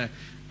slaughter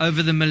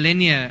over the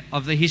millennia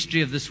of the history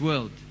of this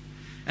world.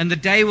 And the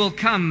day will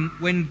come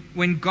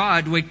when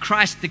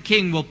Christ the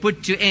King will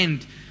put to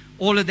end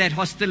all of that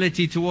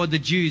hostility toward the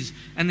Jews,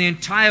 and the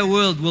entire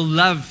world will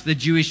love the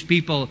Jewish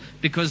people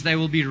because they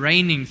will be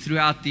reigning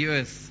throughout the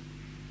earth.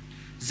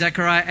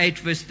 Zechariah 8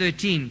 verse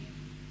 13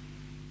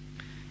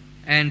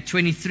 and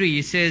 23,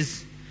 he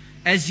says,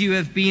 "As you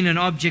have been an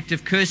object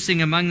of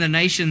cursing among the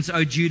nations,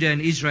 O Judah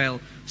and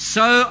Israel,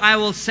 so I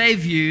will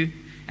save you,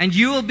 and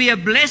you will be a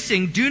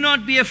blessing. Do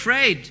not be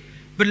afraid,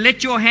 but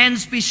let your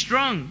hands be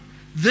strong.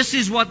 This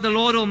is what the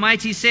Lord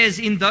Almighty says,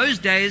 in those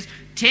days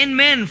 10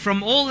 men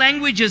from all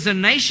languages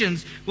and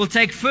nations will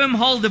take firm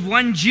hold of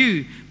one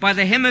Jew by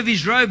the hem of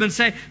his robe and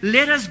say,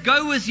 'Let us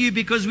go with you,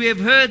 because we have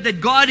heard that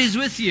God is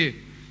with you.'"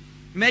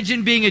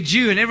 Imagine being a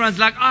Jew and everyone's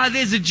like,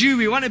 there's a Jew,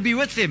 we want to be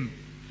with him.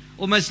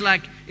 Almost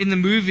like in the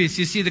movies,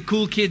 you see the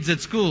cool kids at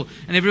school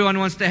and everyone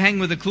wants to hang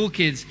with the cool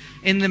kids.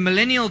 In the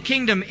millennial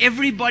kingdom,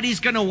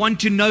 everybody's going to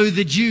want to know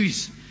the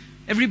Jews.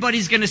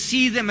 Everybody's going to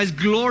see them as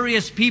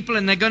glorious people,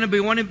 and they're going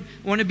to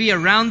want to be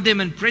around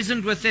them and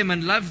present with them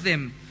and love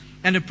them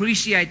and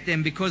appreciate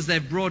them because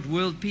they've brought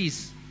world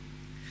peace.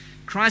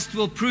 Christ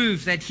will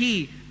prove that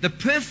He, the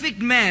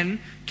perfect man,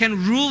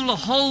 can rule the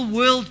whole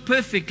world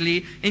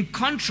perfectly, in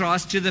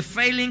contrast to the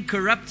failing,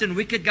 corrupt and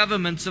wicked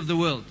governments of the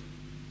world.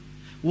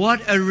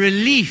 What a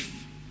relief!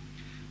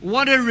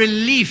 What a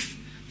relief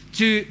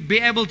to be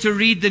able to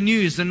read the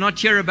news and not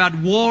hear about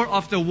war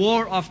after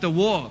war after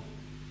war.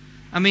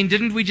 I mean,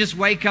 didn't we just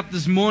wake up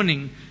this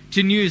morning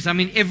to news? I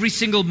mean, every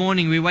single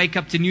morning we wake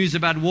up to news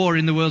about war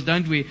in the world,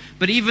 don't we?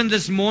 But even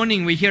this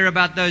morning we hear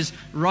about those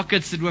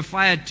rockets that were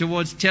fired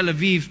towards Tel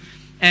Aviv,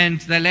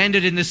 and they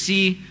landed in the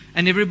sea,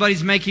 and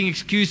everybody's making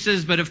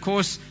excuses. But of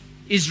course,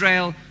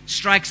 Israel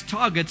strikes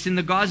targets in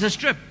the Gaza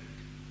Strip.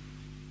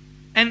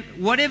 And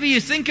whatever you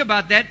think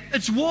about that,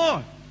 it's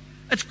war.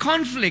 It's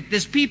conflict.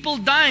 There's people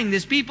dying.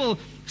 There's people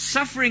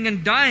suffering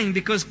and dying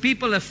because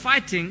people are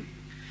fighting.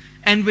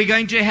 And we're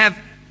going to have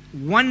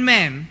one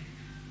man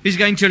who's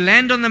going to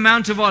land on the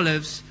Mount of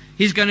Olives.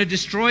 He's going to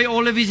destroy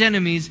all of his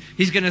enemies.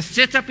 He's going to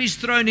set up his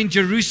throne in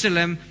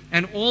Jerusalem,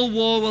 and all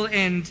war will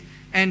end,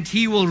 and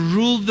he will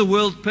rule the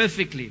world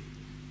perfectly.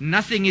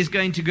 Nothing is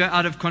going to go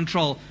out of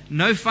control.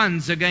 No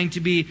funds are going to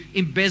be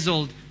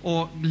embezzled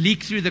or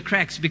leak through the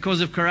cracks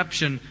because of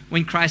corruption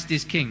when Christ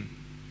is king.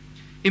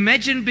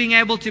 Imagine being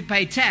able to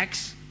pay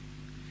tax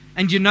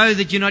and you know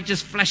that you're not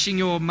just flushing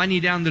your money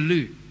down the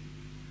loo.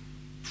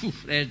 Phew,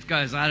 there it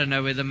goes. I don't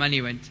know where the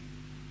money went.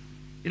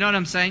 You know what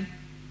I'm saying?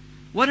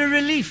 What a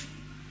relief.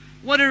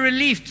 What a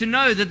relief to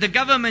know that the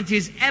government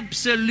is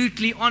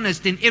absolutely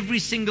honest in every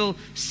single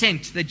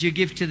cent that you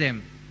give to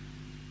them.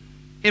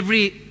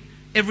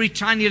 Every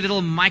tiny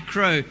little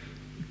micro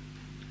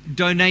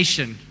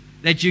donation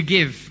that you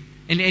give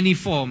in any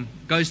form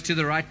goes to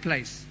the right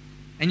place.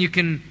 And you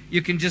can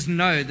just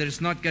know that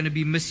it's not going to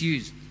be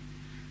misused.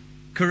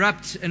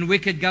 Corrupt and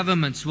wicked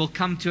governments will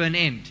come to an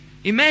end.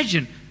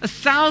 Imagine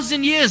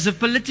 1,000 years of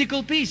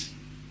political peace.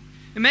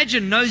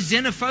 Imagine no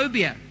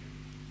xenophobia.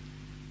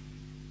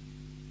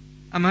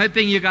 I'm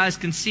hoping you guys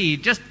can see.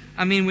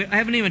 I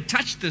haven't even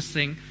touched this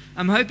thing.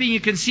 I'm hoping you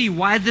can see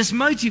why this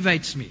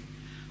motivates me.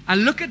 I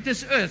look at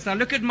this earth, I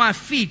look at my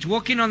feet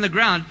walking on the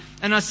ground,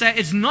 and I say,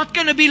 it's not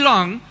going to be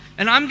long,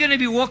 and I'm going to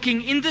be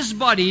walking in this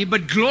body,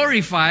 but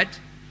glorified.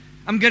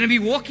 I'm going to be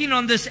walking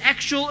on this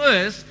actual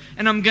earth,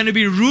 and I'm going to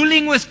be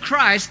ruling with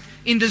Christ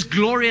in this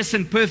glorious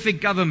and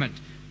perfect government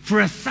for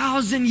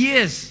 1,000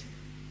 years.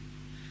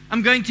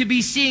 I'm going to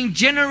be seeing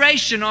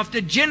generation after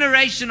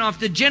generation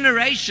after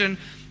generation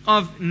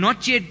of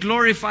not yet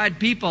glorified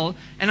people,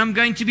 and I'm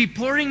going to be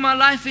pouring my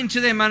life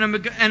into them,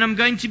 and I'm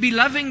going to be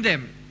loving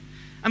them.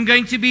 I'm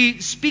going to be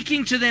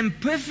speaking to them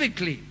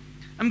perfectly.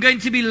 I'm going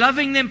to be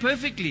loving them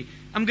perfectly.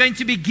 I'm going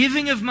to be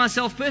giving of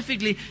myself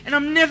perfectly, and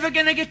I'm never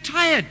going to get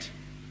tired.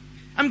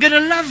 I'm going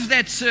to love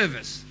that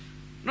service.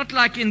 Not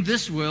like in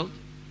this world.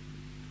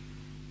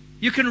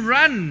 You can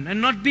run and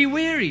not be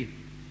weary.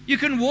 You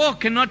can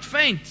walk and not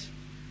faint.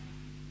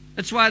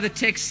 That's why the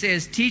text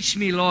says, teach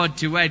me, Lord,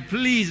 to wait.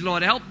 Please,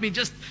 Lord, help me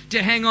just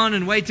to hang on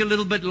and wait a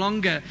little bit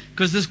longer,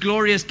 because this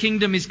glorious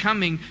kingdom is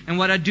coming, and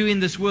what I do in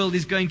this world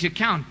is going to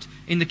count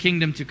in the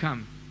kingdom to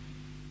come.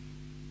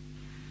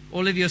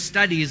 All of your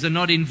studies are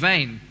not in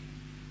vain.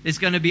 There's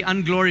going to be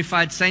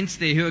unglorified saints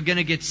there who are going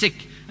to get sick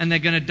and they're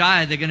going to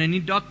die. They're going to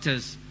need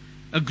doctors.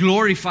 A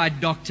glorified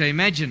doctor,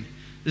 imagine.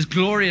 This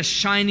glorious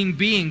shining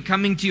being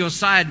coming to your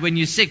side when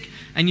you're sick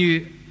and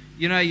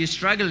you're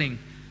struggling,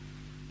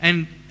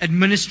 and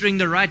administering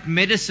the right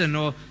medicine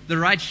or the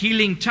right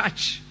healing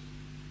touch,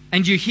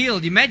 and you're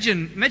healed.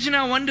 Imagine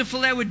how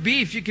wonderful that would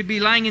be if you could be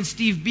lying in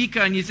Steve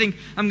Biko and you think,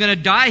 I'm going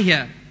to die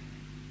here.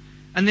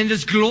 And then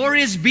this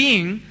glorious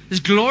being,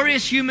 this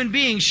glorious human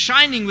being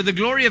shining with the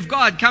glory of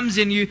God comes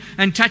in you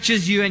and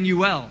touches you and you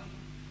well.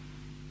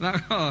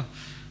 Like, oh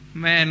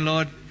man,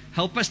 Lord,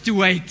 help us to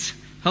wait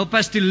Help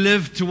us to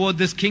live toward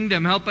this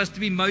kingdom. Help us to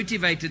be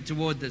motivated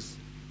toward this.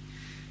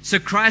 So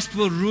Christ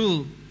will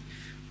rule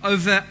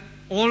over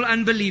all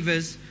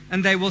unbelievers,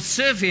 and they will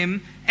serve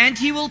Him, and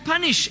He will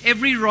punish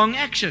every wrong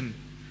action.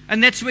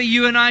 And that's where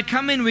you and I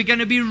come in. We're going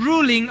to be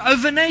ruling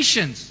over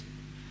nations.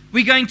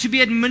 We're going to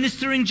be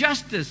administering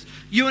justice.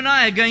 You and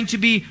I are going to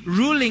be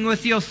ruling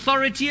with the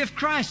authority of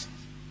Christ.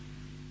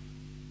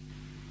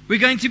 We're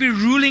going to be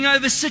ruling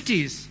over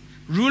cities,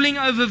 ruling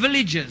over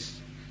villages.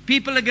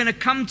 People are going to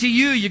come to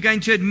you. You're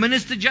going to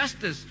administer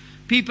justice.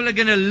 People are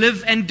going to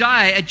live and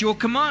die at your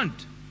command.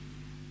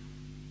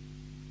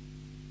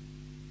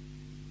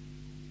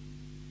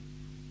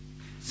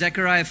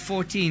 Zechariah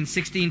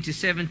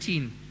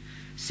 14:16-17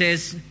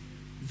 says,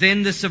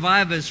 then the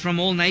survivors from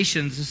all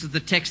nations, this is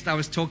the text I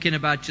was talking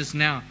about just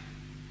now,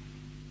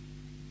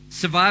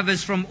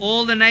 survivors from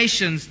all the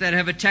nations that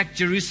have attacked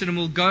Jerusalem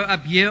will go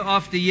up year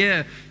after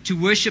year to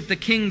worship the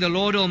King, the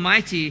Lord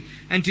Almighty,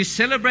 and to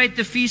celebrate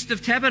the Feast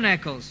of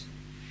Tabernacles.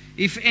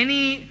 If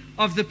any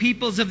of the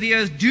peoples of the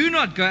earth do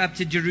not go up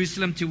to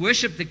Jerusalem to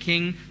worship the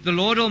King, the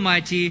Lord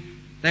Almighty,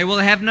 they will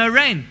have no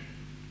rain.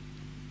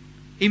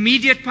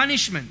 Immediate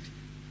punishment.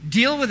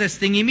 Deal with this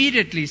thing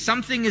immediately.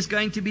 Something is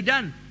going to be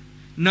done.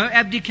 No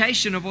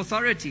abdication of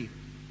authority.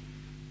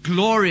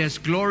 Glorious,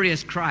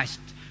 glorious Christ.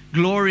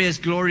 Glorious,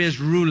 glorious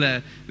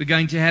ruler we're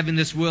going to have in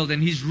this world.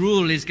 And His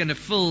rule is going to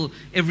fill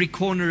every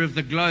corner of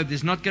the globe.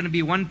 There's not going to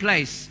be one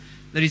place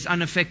that is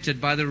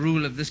unaffected by the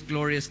rule of this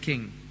glorious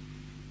King.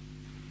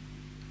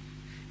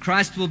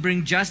 Christ will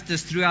bring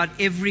justice throughout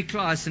every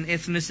class and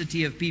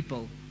ethnicity of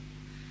people.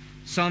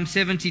 Psalm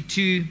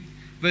 72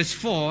 verse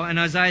 4 and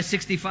Isaiah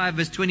 65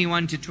 verse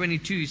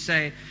 21-22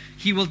 say,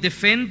 He will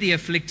defend the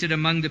afflicted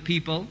among the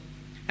people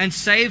and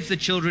save the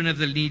children of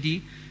the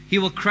needy. He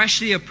will crush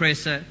the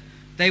oppressor.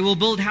 They will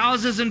build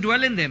houses and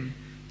dwell in them.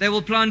 They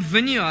will plant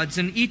vineyards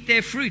and eat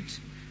their fruit.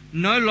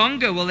 No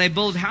longer will they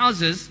build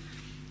houses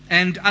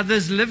and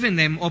others live in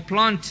them, or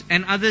plant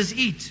and others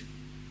eat.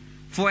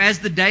 For as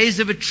the days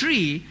of a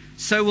tree,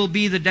 so will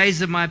be the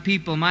days of my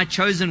people. My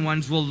chosen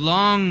ones will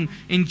long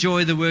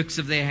enjoy the works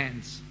of their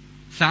hands.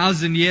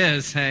 1,000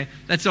 years, hey?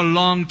 That's a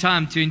long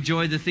time to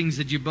enjoy the things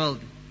that you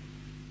build.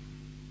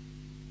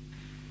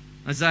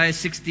 Isaiah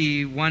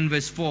 61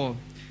 verse 4.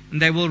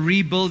 And they will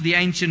rebuild the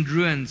ancient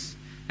ruins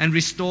and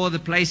restore the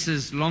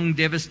places long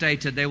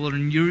devastated. They will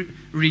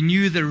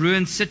renew the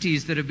ruined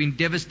cities that have been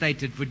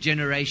devastated for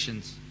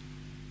generations.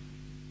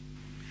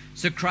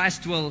 So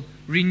Christ will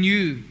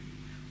renew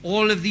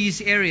all of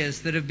these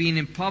areas that have been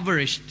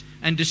impoverished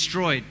and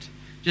destroyed.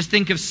 Just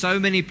think of so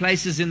many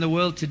places in the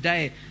world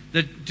today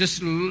that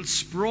just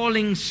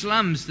sprawling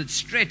slums that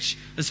stretch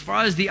as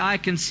far as the eye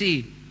can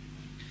see.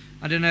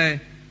 I don't know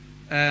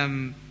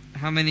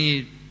how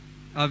many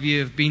of you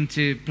have been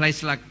to a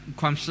place like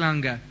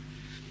Kwamhlanga.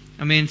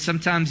 I mean,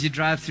 sometimes you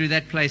drive through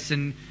that place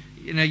and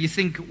you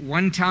think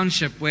one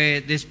township where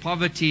there's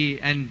poverty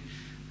and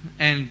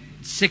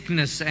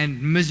sickness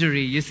and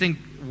misery, you think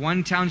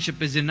one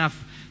township is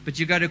enough. But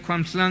you go to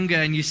Kwamhlanga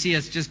and you see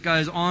it just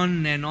goes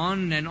on and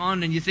on and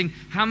on, and you think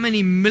how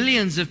many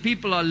millions of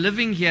people are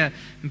living here,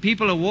 and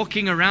people are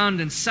walking around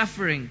and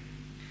suffering.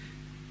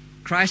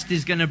 Christ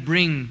is going to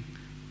bring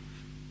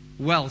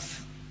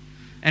wealth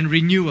and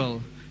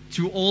renewal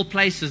to all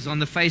places on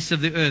the face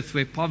of the earth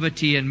where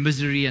poverty and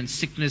misery and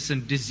sickness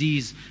and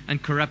disease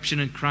and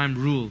corruption and crime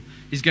rule.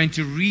 He's going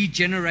to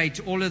regenerate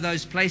all of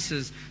those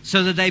places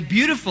so that they're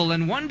beautiful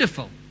and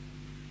wonderful.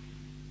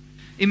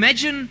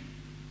 Imagine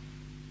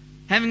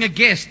having a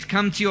guest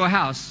come to your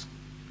house,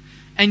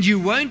 and you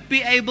won't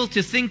be able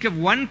to think of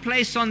one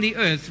place on the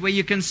earth where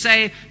you can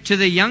say to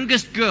the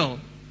youngest girl,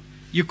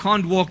 you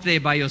can't walk there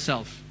by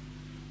yourself.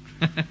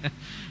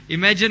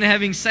 Imagine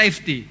having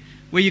safety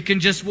where you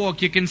can just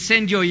walk. You can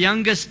send your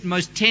youngest,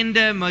 most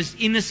tender, most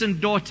innocent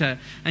daughter,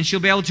 and she'll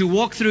be able to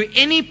walk through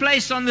any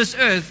place on this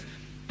earth,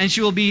 and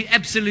she will be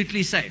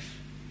absolutely safe.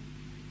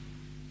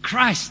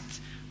 Christ,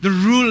 the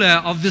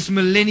ruler of this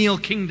millennial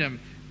kingdom.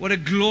 What a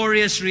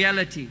glorious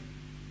reality.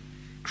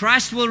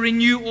 Christ will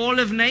renew all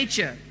of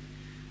nature.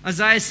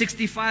 Isaiah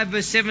 65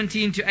 verse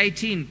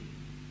 17-18.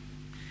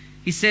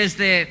 He says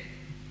there,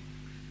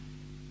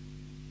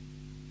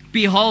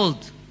 Behold,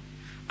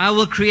 I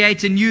will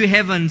create a new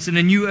heavens and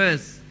a new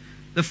earth.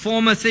 The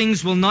former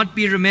things will not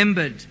be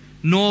remembered,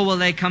 nor will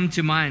they come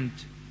to mind.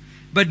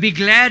 But be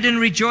glad and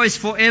rejoice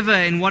forever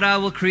in what I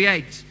will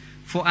create.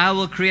 For I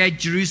will create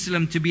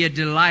Jerusalem to be a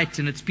delight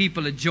and its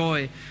people a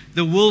joy.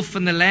 The wolf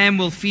and the lamb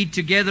will feed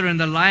together, and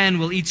the lion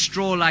will eat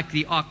straw like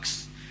the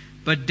ox.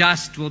 But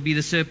dust will be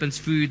the serpent's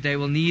food. They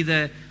will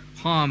neither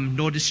harm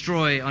nor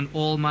destroy on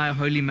all my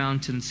holy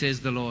mountain, says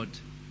the Lord.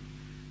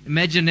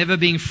 Imagine never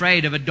being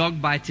afraid of a dog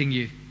biting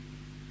you.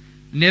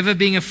 Never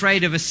being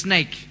afraid of a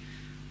snake.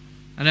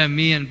 I know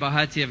me and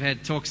Bahati have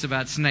had talks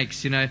about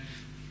snakes.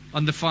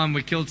 On the farm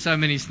we killed so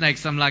many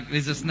snakes. I'm like,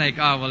 there's a snake.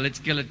 Oh, well, let's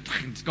kill it.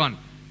 It's gone.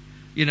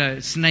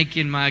 Snake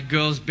in my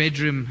girl's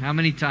bedroom. How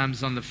many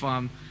times on the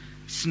farm?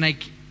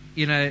 Snake,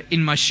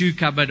 in my shoe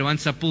cupboard.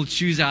 Once I pulled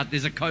shoes out,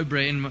 there's a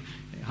cobra in my...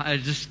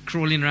 just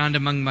crawling around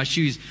among my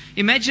shoes.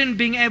 Imagine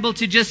being able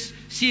to just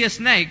see a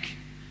snake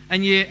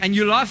and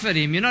you laugh at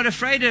him. You're not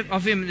afraid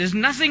of him. There's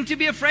nothing to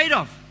be afraid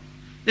of.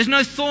 There's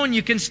no thorn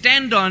you can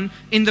stand on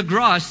in the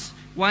grass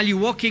while you're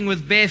walking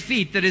with bare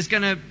feet that is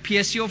going to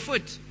pierce your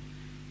foot.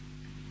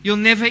 You'll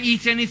never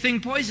eat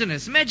anything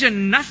poisonous.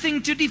 Imagine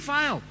nothing to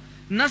defile,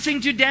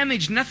 nothing to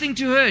damage, nothing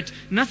to hurt,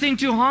 nothing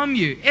to harm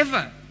you,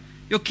 ever.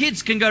 Your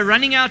kids can go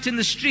running out in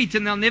the street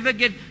and they'll never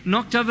get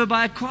knocked over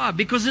by a car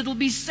because it'll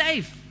be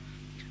safe.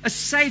 A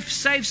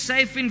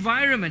safe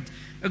environment.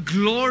 A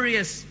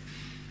glorious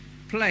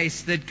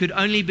place that could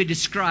only be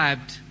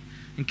described,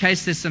 in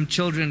case there's some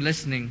children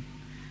listening,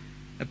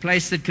 a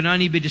place that can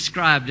only be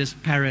described as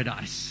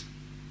paradise.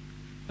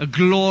 A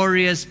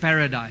glorious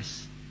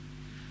paradise.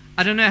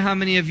 I don't know how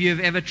many of you have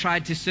ever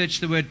tried to search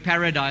the word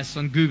paradise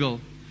on Google.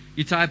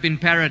 You type in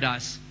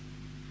paradise,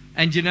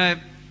 and you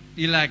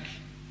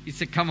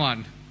say, come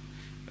on,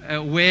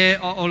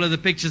 where are all of the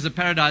pictures of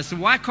paradise? So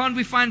why can't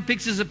we find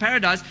pictures of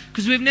paradise?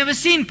 Because we've never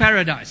seen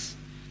paradise.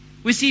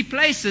 We see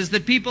places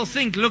that people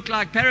think look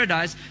like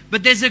paradise,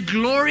 but there's a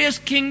glorious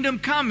kingdom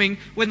coming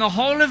when the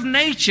whole of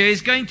nature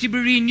is going to be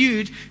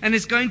renewed and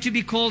it's going to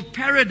be called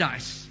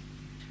paradise.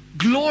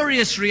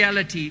 Glorious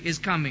reality is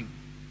coming.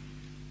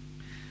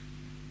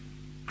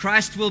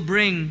 Christ will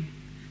bring,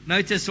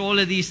 notice all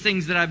of these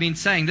things that I've been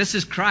saying. This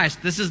is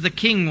Christ. This is the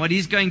King, what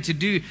He's going to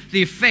do,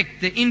 the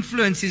effect, the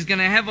influence He's going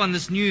to have on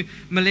this new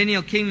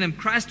millennial kingdom.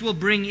 Christ will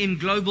bring in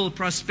global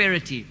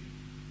prosperity.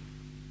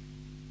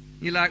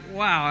 You're like,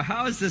 wow,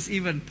 how is this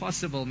even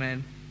possible,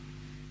 man?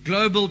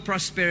 Global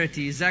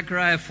prosperity.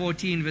 Zechariah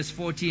 14 verse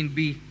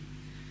 14b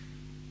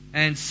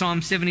and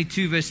Psalm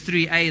 72 verse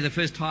 3a, the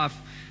first half.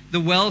 The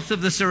wealth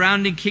of the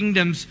surrounding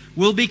kingdoms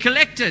will be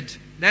collected.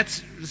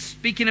 That's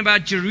speaking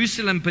about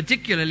Jerusalem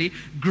particularly.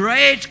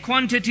 Great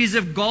quantities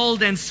of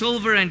gold and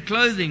silver and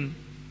clothing.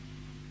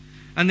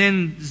 And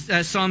then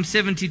Psalm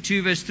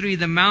 72 verse 3,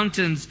 the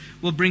mountains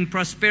will bring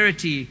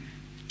prosperity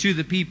to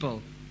the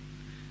people.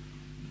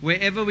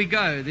 Wherever we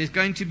go, there's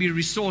going to be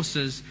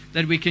resources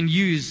that we can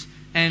use,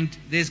 and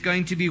there's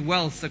going to be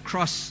wealth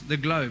across the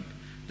globe.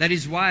 That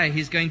is why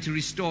He's going to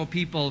restore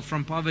people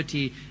from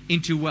poverty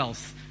into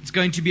wealth. It's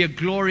going to be a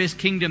glorious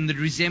kingdom that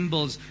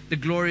resembles the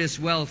glorious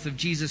wealth of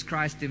Jesus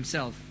Christ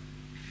Himself.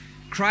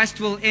 Christ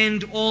will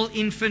end all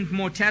infant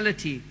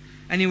mortality,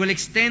 and He will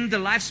extend the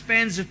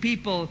lifespans of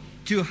people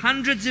to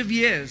hundreds of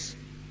years.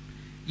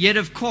 Yet,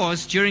 of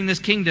course, during this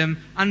kingdom,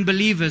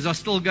 unbelievers are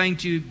still going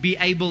to be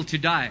able to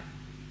die,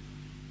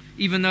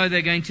 even though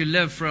they're going to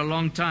live for a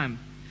long time.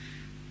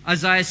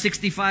 Isaiah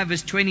 65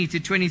 verse 20 to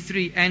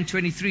 23 and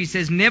 23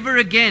 says, never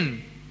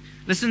again,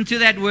 listen to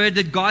that word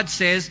that God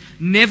says,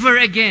 never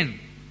again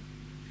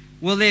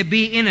will there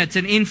be in it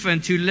an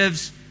infant who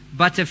lives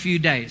but a few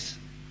days.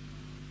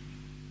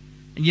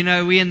 And you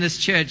know, we in this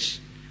church,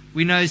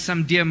 we know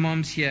some dear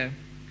moms here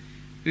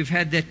who've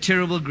had that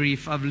terrible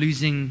grief of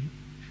losing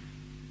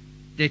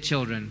their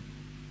children.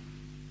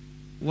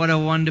 What a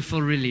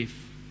wonderful relief.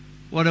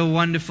 What a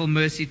wonderful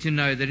mercy to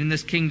know that in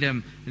this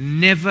kingdom,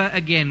 never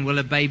again will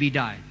a baby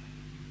die.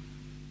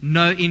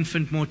 No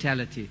infant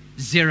mortality.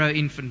 Zero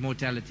infant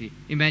mortality.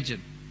 Imagine.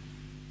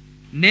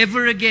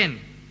 Never again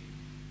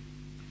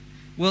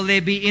will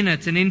there be in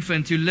it an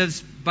infant who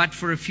lives but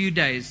for a few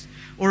days,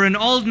 or an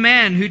old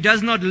man who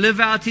does not live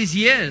out his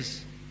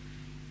years.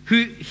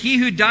 He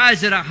who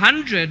dies at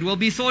 100 will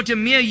be thought a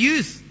mere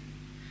youth.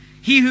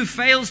 He who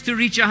fails to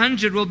reach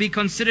 100 will be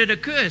considered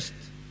accursed.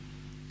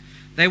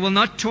 They will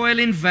not toil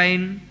in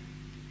vain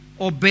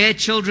or bear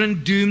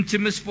children doomed to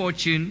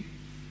misfortune,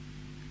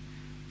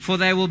 for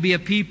they will be a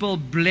people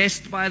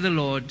blessed by the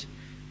Lord,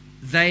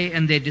 they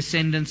and their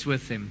descendants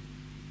with Him.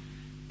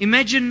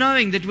 Imagine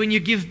knowing that when you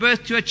give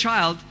birth to a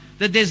child,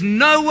 that there's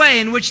no way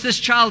in which this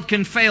child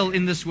can fail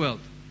in this world.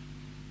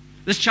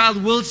 This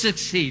child will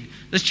succeed.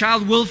 This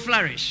child will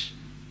flourish.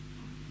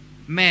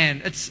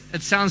 Man,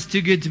 it sounds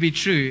too good to be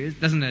true,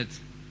 doesn't it?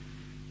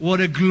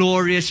 What a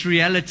glorious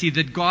reality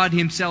that God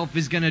Himself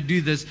is going to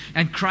do this,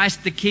 and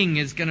Christ the King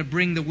is going to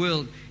bring the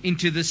world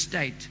into this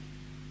state.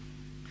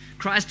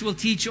 Christ will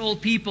teach all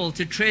people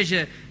to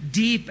treasure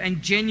deep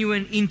and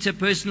genuine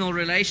interpersonal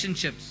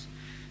relationships.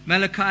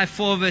 Malachi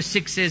 4 verse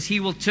 6 says, He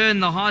will turn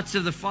the hearts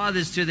of the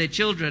fathers to their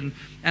children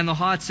and the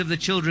hearts of the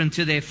children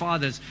to their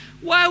fathers.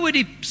 Why would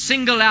He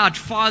single out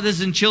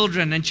fathers and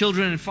children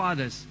and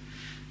fathers?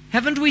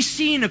 Haven't we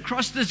seen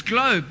across this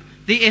globe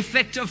the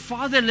effect of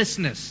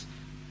fatherlessness?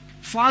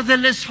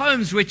 Fatherless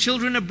homes where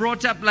children are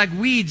brought up like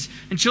weeds,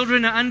 and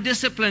children are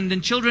undisciplined,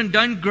 and children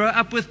don't grow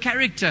up with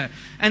character,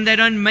 and they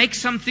don't make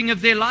something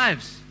of their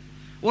lives.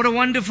 What a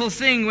wonderful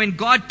thing when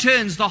God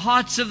turns the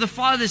hearts of the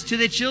fathers to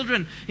their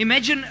children.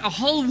 Imagine a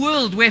whole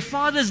world where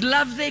fathers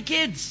love their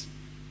kids,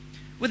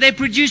 where they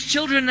produce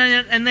children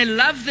and they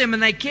love them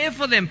and they care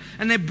for them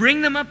and they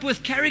bring them up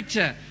with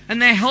character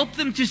and they help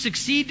them to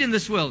succeed in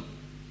this world.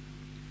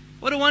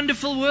 What a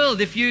wonderful world.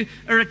 If you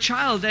are a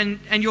child and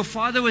your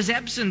father was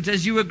absent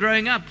as you were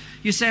growing up,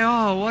 you say,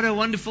 oh, what a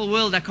wonderful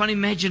world. I can't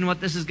imagine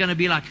what this is going to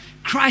be like.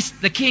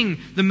 Christ, the King,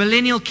 the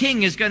millennial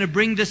King, is going to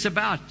bring this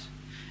about.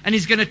 And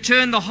He's going to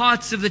turn the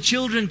hearts of the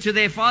children to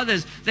their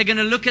fathers. They're going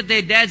to look at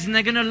their dads and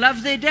they're going to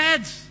love their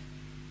dads.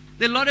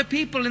 There are a lot of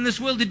people in this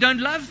world who don't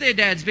love their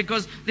dads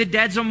because their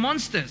dads are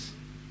monsters.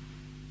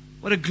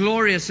 What a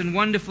glorious and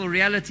wonderful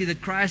reality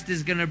that Christ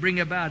is going to bring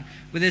about,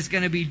 where there's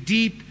going to be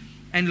deep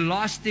and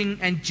lasting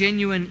and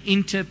genuine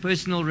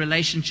interpersonal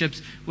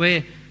relationships,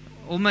 where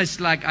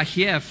almost like I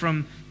hear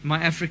from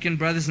my African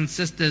brothers and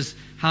sisters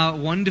how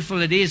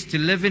wonderful it is to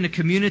live in a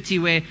community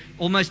where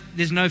almost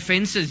there's no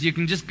fences. You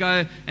can just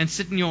go and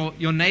sit in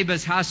your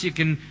neighbor's house. You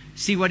can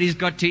see what he's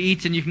got to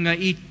eat, and you can go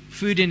eat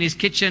food in his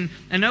kitchen,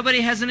 and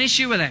nobody has an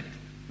issue with that.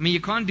 I mean,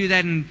 you can't do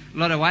that in a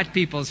lot of white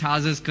people's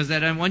houses because they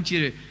don't want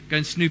you to go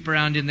and snoop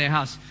around in their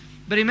house.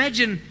 But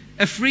imagine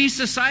a free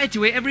society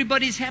where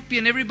everybody's happy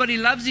and everybody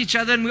loves each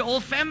other and we're all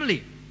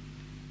family.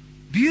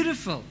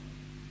 Beautiful.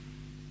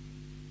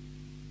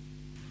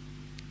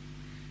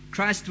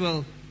 Christ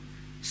will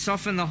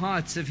soften the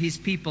hearts of His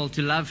people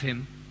to love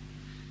Him.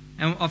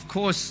 And of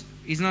course,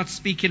 He's not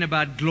speaking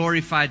about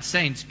glorified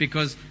saints,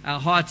 because our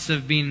hearts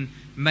have been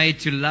made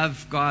to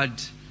love God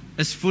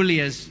as fully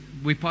as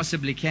we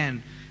possibly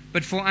can.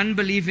 But for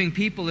unbelieving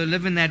people who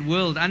live in that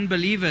world,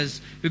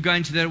 unbelievers who go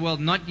into their world,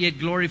 not yet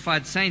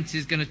glorified saints,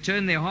 He's going to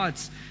turn their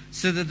hearts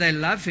so that they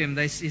love Him.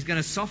 He's going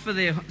to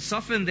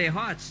soften their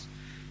hearts.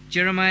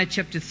 Jeremiah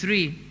chapter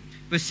 3,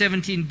 verse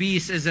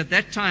 17b says, "At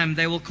that time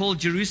they will call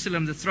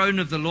Jerusalem the throne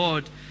of the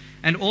Lord,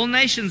 and all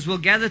nations will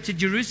gather to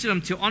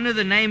Jerusalem to honor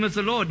the name of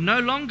the Lord.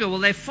 No longer will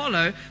they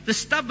follow the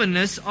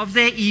stubbornness of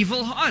their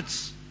evil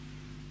hearts."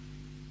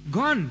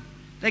 Gone.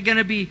 They're going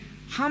to be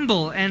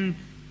humble and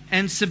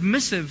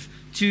submissive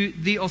to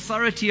the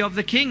authority of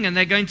the King, and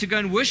they're going to go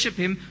and worship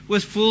Him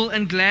with full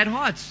and glad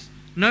hearts.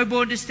 No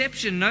more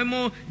deception, no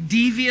more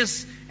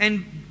devious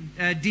and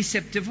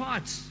deceptive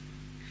hearts.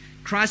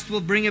 Christ will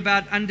bring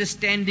about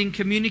understanding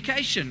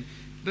communication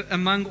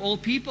among all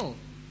people.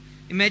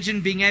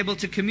 Imagine being able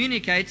to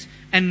communicate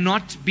and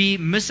not be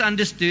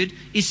misunderstood,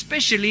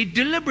 especially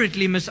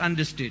deliberately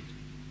misunderstood.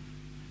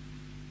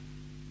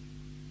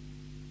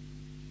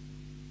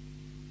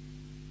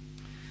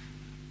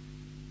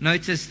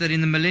 Notice that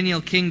in the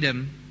millennial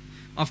kingdom,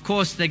 of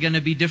course, there are going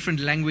to be different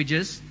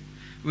languages.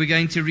 We're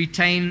going to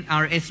retain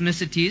our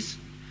ethnicities.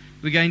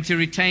 We're going to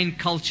retain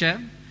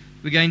culture.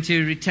 We're going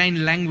to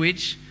retain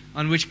language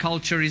on which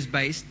culture is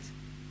based.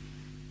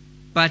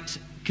 But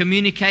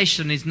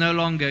communication is no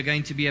longer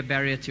going to be a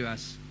barrier to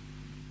us.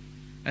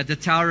 At the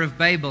Tower of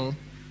Babel,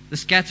 the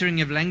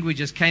scattering of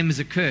languages came as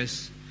a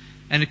curse,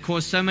 and it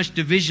caused so much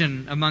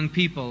division among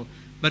people.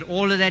 But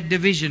all of that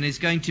division is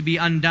going to be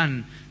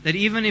undone. That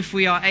even if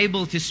we are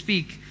able to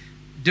speak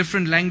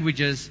different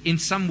languages, in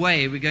some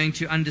way we're going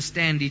to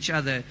understand each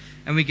other.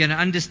 And we're going to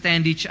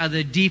understand each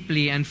other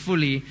deeply and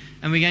fully.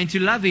 And we're going to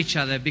love each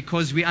other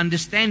because we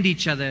understand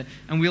each other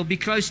and we'll be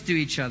close to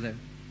each other.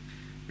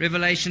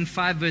 Revelation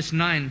 5 verse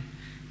 9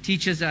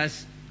 teaches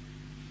us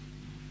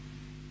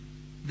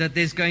that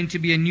there's going to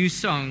be a new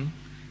song.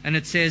 And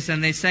it says,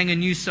 "And they sang a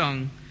new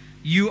song.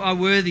 You are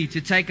worthy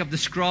to take up the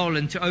scroll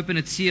and to open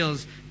its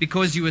seals,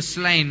 because you were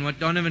slain." What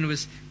Donovan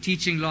was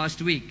teaching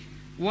last week.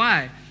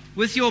 Why?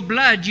 "With your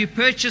blood you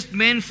purchased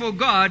men for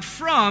God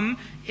from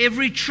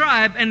every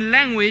tribe and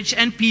language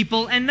and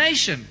people and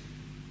nation."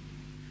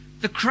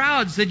 The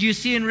crowds that you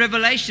see in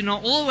Revelation are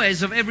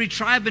always of every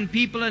tribe and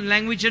people and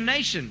language and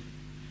nation.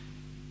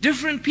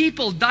 Different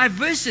people,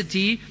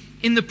 diversity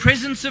in the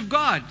presence of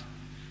God.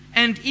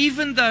 And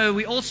even though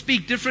we all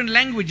speak different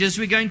languages,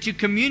 we're going to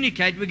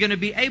communicate. We're going to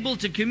be able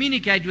to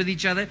communicate with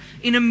each other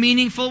in a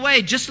meaningful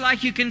way, just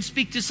like you can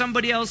speak to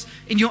somebody else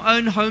in your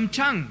own home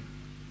tongue.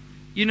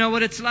 You know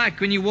what it's like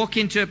when you walk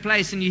into a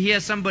place and you hear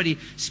somebody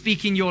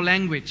speaking your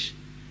language,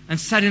 and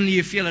suddenly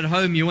you feel at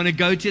home. You want to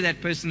go to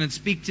that person and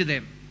speak to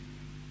them.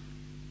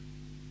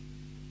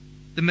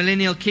 The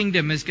millennial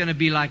kingdom is going to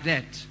be like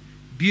that.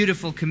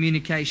 Beautiful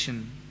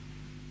communication.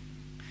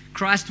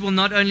 Christ will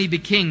not only be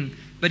king,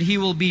 but He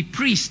will be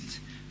priest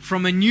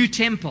from a new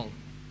temple.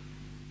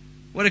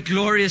 What a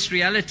glorious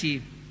reality.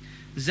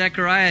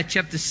 Zechariah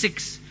chapter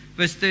 6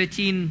 verse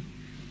 13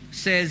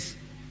 says,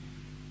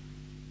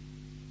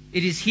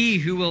 "It is He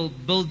who will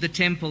build the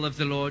temple of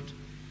the Lord,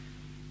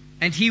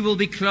 and He will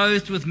be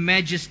clothed with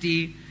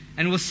majesty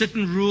and will sit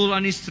and rule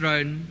on His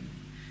throne,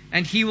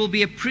 and He will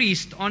be a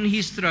priest on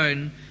His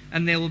throne,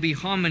 and there will be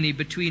harmony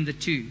between the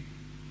two."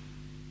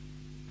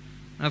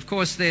 Of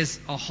course, there's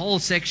a whole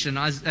section,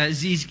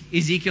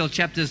 Ezekiel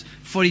chapters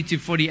 40 to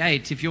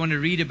 48. If you want to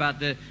read about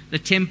the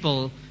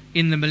temple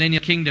in the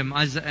millennial kingdom,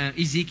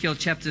 Ezekiel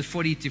chapters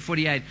 40 to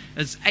 48.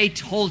 There's 8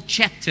 whole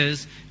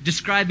chapters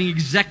describing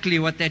exactly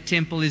what that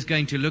temple is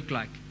going to look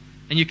like.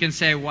 And you can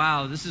say,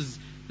 wow, this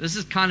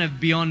is kind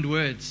of beyond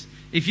words.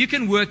 If you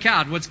can work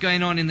out what's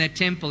going on in that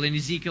temple in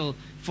Ezekiel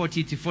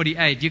 40 to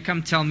 48, you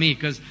come tell me,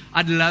 because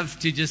I'd love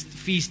to just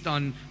feast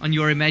on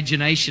your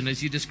imagination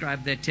as you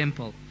describe that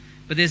temple.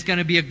 But there's going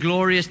to be a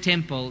glorious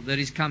temple that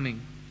is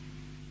coming.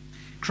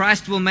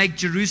 Christ will make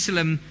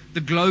Jerusalem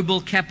the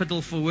global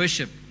capital for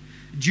worship.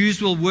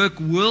 Jews will work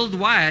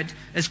worldwide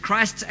as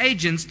Christ's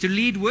agents to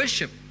lead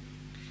worship.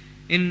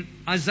 In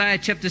Isaiah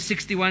chapter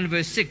 61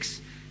 verse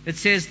 6, it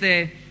says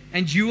there,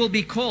 "And you will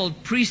be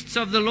called priests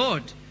of the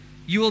Lord.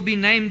 You will be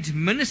named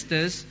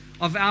ministers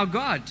of our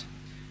God.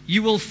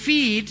 You will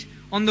feed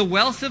on the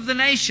wealth of the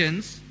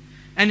nations,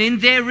 and in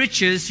their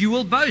riches you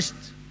will boast."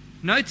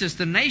 Notice,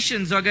 the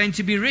nations are going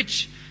to be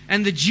rich,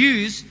 and the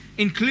Jews,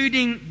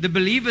 including the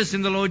believers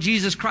in the Lord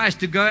Jesus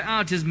Christ, to go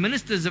out as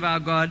ministers of our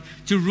God,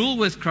 to rule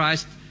with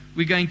Christ,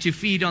 we're going to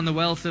feed on the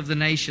wealth of the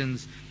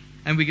nations,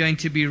 and we're going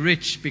to be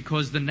rich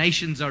because the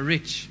nations are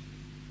rich.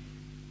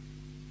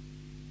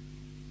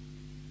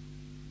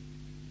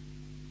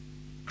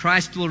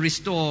 Christ will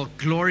restore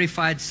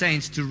glorified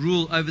saints to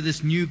rule over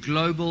this new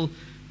global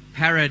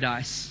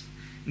paradise.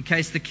 In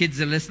case the kids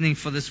are listening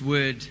for this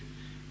word,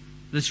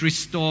 this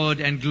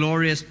restored and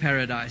glorious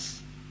paradise,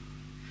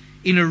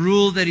 in a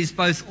rule that is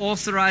both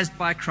authorized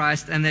by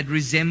Christ and that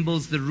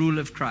resembles the rule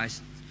of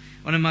Christ.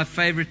 One of my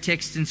favorite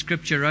texts in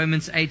Scripture,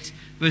 Romans 8,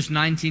 verse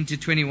 19 to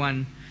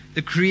 21.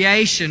 The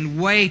creation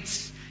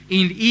waits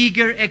in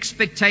eager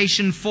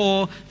expectation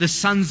for the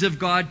sons of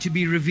God to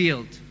be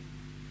revealed.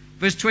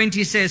 Verse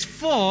 20 says,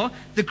 "For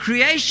the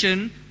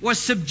creation was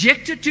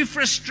subjected to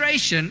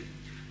frustration,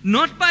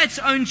 not by its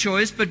own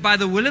choice, but by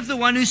the will of the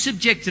one who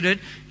subjected it,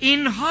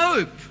 in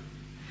hope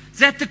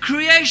that the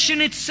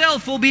creation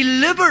itself will be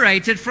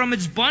liberated from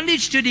its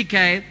bondage to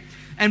decay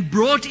and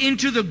brought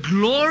into the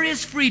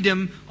glorious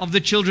freedom of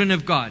the children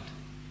of God."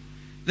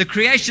 The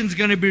creation is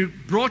going to be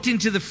brought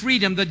into the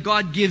freedom that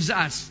God gives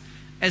us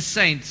as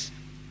saints.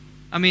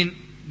 I mean,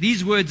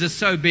 these words are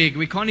so big,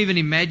 we can't even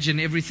imagine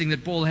everything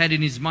that Paul had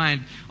in his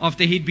mind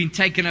after he'd been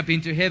taken up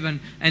into heaven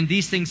and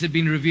these things had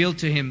been revealed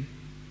to him.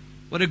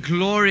 What a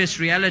glorious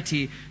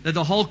reality that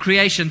the whole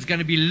creation is going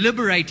to be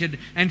liberated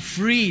and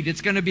freed. It's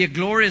going to be a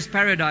glorious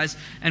paradise,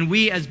 and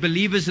we as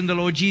believers in the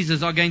Lord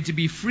Jesus are going to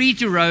be free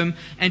to roam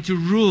and to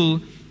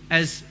rule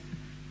as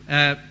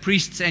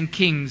priests and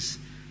kings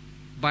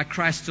by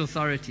Christ's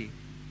authority.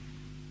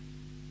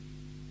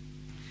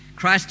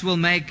 Christ will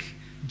make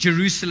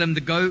Jerusalem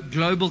the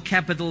global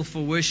capital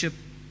for worship.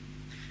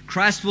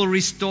 Christ will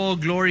restore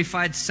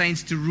glorified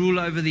saints to rule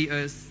over the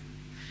earth.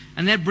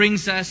 And that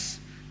brings us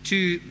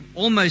to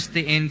almost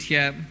the end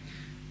here.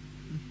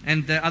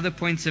 And the other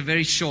points are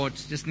very short,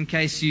 just in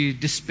case you're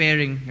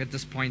despairing at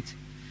this point.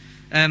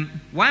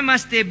 Why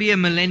must there be a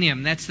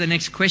millennium? That's the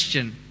next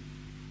question.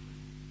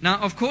 Now,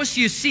 of course,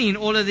 you've seen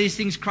all of these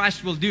things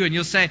Christ will do, and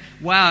you'll say,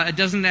 wow, it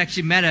doesn't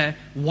actually matter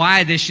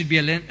why there should be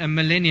a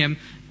millennium.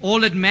 All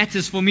that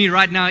matters for me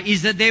right now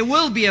is that there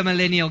will be a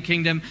millennial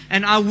kingdom,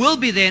 and I will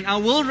be there, and I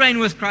will reign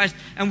with Christ,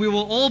 and we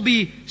will all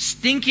be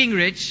stinking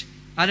rich.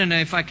 I don't know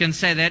if I can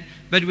say that,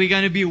 but we're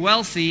going to be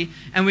wealthy,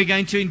 and we're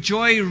going to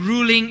enjoy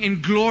ruling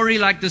in glory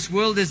like this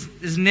world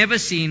has never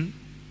seen.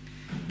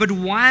 But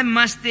why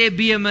must there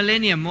be a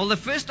millennium? Well, the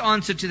first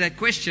answer to that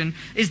question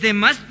is there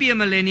must be a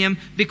millennium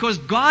because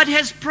God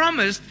has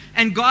promised,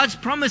 and God's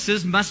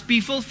promises must be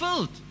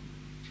fulfilled.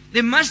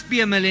 There must be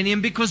a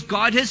millennium because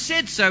God has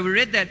said so. We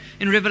read that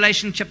in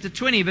Revelation chapter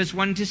 20, verse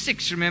 1 to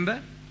 6,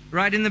 remember?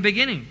 Right in the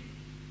beginning.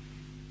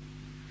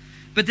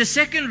 But the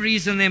second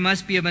reason there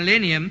must be a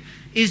millennium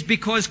is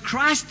because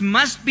Christ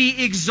must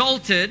be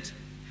exalted,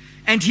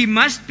 and He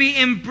must be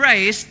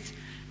embraced,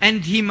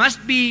 and He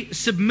must be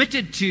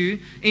submitted to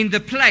in the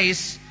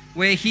place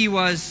where He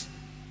was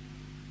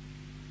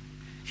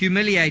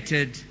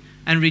humiliated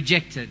and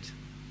rejected.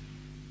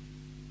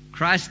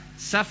 Christ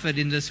suffered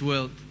in this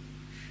world.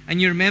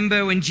 And you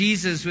remember when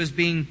Jesus was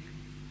being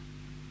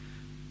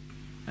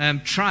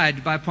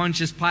tried by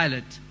Pontius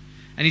Pilate,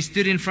 and he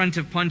stood in front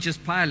of Pontius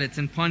Pilate,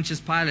 and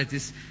Pontius Pilate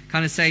is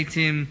kind of saying to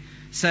him,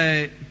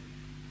 so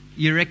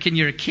you reckon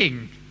you're a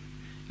king?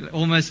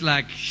 Almost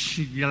like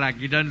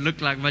you don't look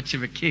like much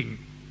of a king.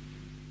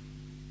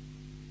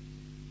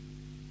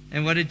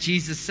 And what did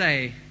Jesus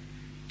say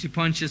to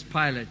Pontius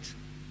Pilate?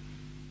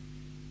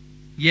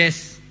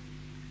 Yes,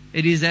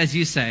 it is as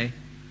you say.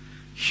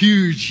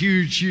 Huge,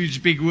 huge,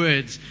 huge big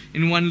words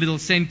in one little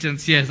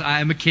sentence. Yes,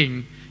 I am a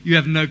king. You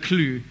have no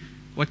clue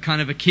what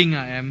kind of a king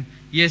I am.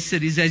 Yes,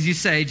 it is as you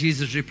say,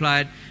 Jesus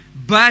replied.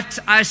 But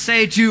I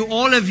say to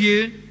all of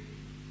you,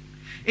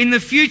 in the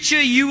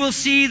future you will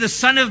see the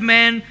Son of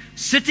Man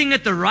sitting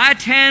at the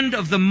right hand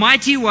of the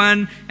Mighty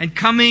One and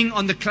coming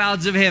on the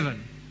clouds of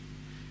heaven.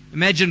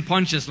 Imagine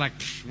Pontius like,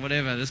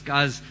 whatever, this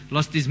guy's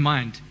lost his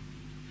mind.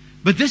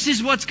 But this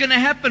is what's going to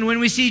happen when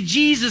we see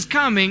Jesus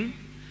coming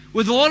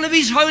with all of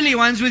His holy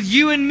ones, with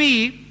you and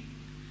me,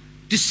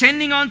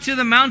 descending onto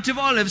the Mount of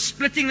Olives,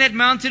 splitting that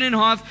mountain in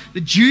half, the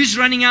Jews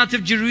running out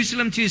of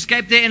Jerusalem to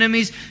escape their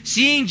enemies,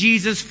 seeing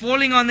Jesus,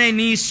 falling on their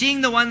knees,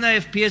 seeing the one they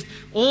have pierced,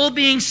 all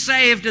being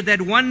saved at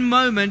that one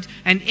moment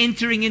and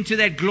entering into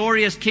that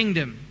glorious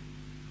kingdom.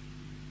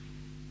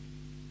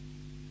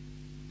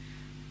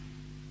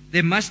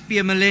 There must be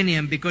a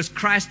millennium because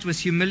Christ was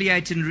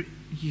humiliated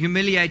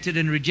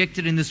and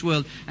rejected in this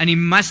world, and He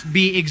must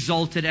be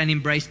exalted and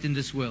embraced in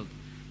this world.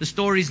 The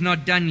story's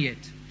not done yet.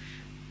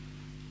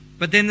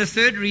 But then the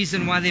third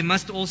reason why there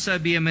must also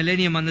be a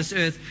millennium on this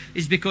earth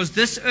is because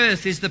this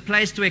earth is the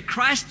place where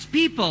Christ's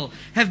people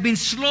have been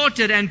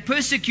slaughtered and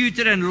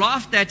persecuted and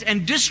laughed at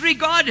and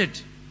disregarded.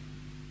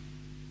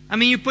 I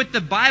mean, you put the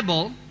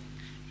Bible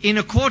in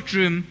a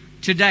courtroom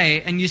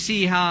today and you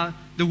see how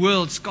the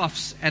world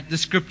scoffs at the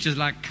scriptures,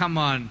 like, come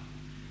on,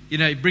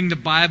 bring the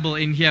Bible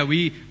in here.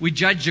 We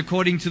judge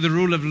according to the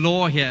rule of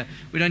law here.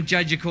 We don't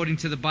judge according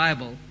to the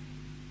Bible.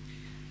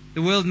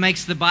 The world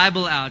makes the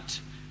Bible out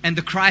and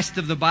the Christ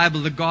of the Bible,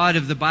 the God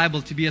of the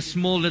Bible, to be a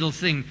small little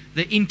thing.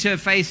 The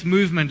interfaith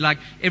movement, like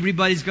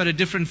everybody's got a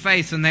different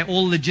faith and they're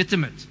all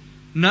legitimate.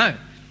 No.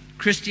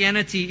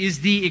 Christianity is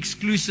the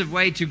exclusive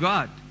way to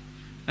God.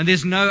 And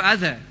there's no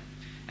other.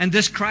 And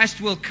this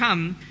Christ will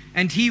come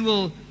and He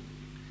will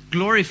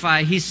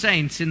glorify His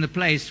saints in the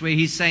place where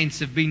His saints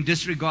have been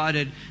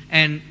disregarded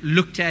and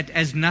looked at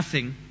as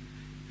nothing,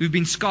 who've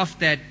been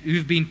scoffed at,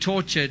 who've been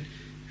tortured,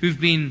 who've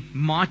been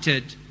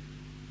martyred.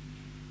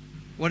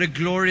 What a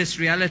glorious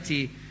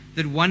reality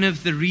that one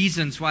of the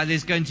reasons why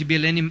there's going to be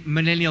a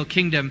millennial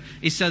kingdom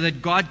is so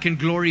that God can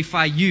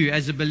glorify you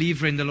as a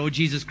believer in the Lord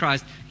Jesus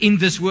Christ in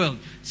this world,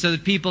 so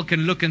that people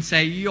can look and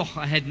say, yo,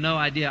 I had no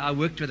idea I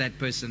worked with that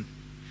person.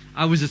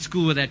 I was at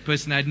school with that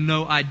person. I had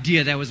no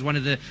idea that was one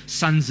of the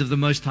sons of the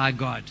Most High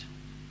God.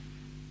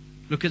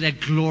 Look at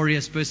that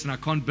glorious person. I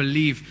can't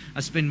believe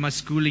I spent my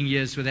schooling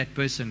years with that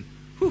person.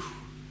 Whew.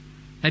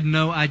 Had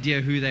no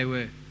idea who they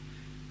were.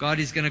 God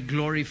is going to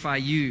glorify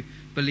you,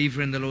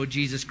 believer in the Lord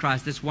Jesus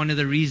Christ. That's one of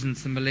the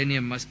reasons the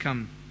millennium must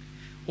come.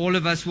 All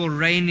of us will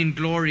reign in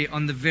glory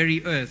on the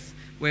very earth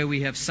where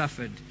we have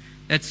suffered.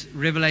 That's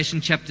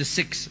Revelation chapter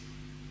 6.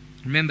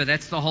 Remember,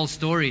 that's the whole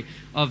story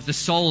of the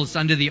souls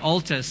under the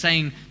altar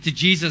saying to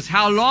Jesus,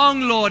 how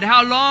long, Lord?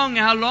 How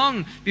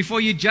long before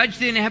you judge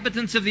the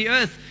inhabitants of the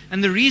earth?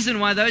 And the reason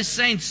why those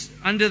saints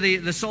under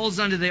the souls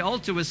under the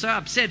altar were so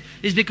upset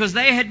is because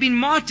they had been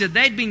martyred.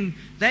 They'd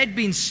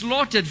been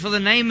slaughtered for the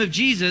name of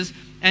Jesus,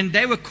 and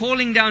they were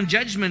calling down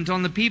judgment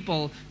on the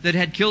people that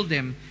had killed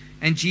them.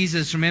 And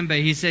Jesus, remember,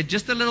 He said,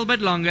 just a little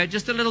bit longer,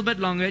 just a little bit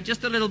longer,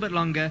 just a little bit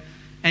longer.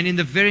 And in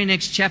the very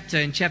next chapter,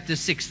 in chapter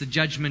 6, the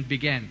judgment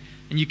began.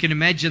 And you can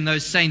imagine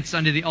those saints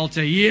under the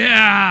altar,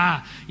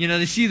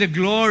 they see the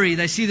glory,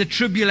 they see the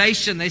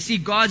tribulation, they see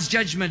God's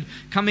judgment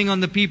coming on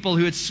the people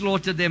who had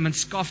slaughtered them and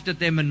scoffed at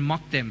them and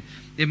mocked them.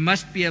 There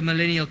must be a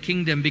millennial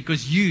kingdom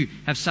because you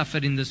have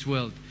suffered in this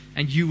world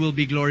and you will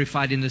be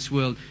glorified in this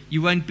world.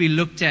 You won't be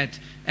looked at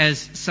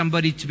as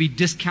somebody to be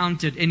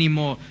discounted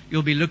anymore.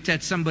 You'll be looked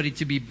at somebody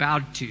to be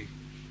bowed to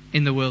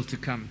in the world to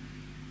come.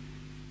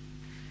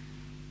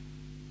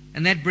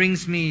 And that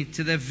brings me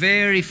to the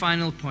very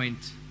final point.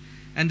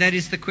 And that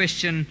is the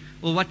question,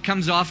 well, what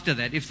comes after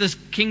that? If this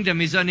kingdom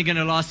is only going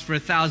to last for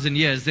 1,000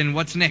 years, then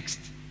what's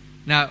next?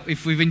 Now,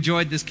 if we've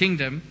enjoyed this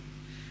kingdom,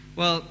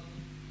 well,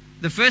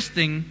 the first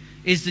thing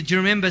is that you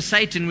remember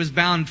Satan was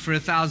bound for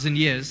 1,000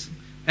 years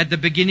at the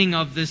beginning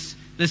of this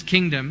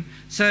kingdom.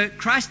 So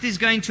Christ is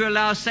going to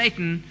allow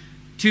Satan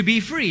to be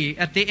free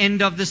at the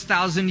end of this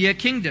 1,000-year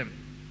kingdom.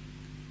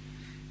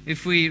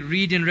 If we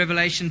read in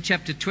Revelation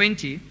chapter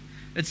 20,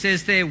 it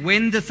says there,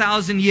 when the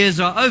 1,000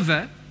 years are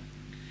over,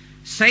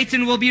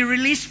 Satan will be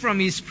released from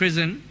his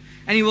prison,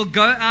 and he will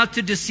go out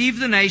to deceive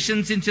the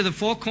nations into the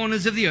four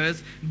corners of the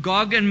earth,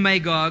 Gog and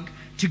Magog,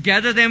 to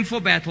gather them for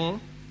battle.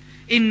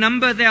 In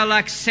number they are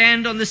like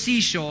sand on the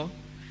seashore.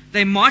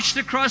 They marched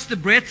across the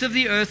breadth of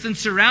the earth and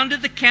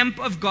surrounded the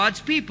camp of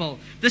God's people,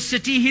 the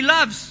city He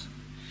loves.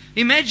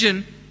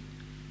 Imagine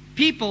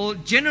people,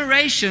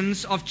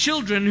 generations of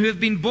children who have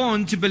been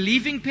born to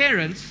believing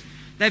parents.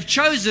 They've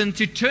chosen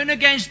to turn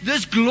against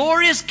this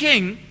glorious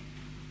King,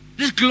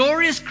 this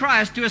glorious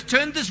Christ who has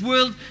turned this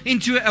world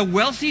into a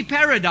wealthy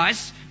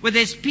paradise where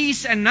there's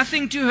peace and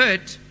nothing to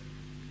hurt.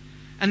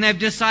 And they've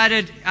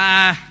decided,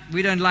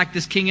 we don't like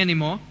this king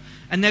anymore.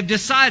 And they've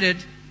decided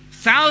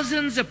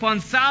thousands upon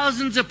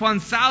thousands upon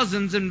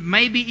thousands and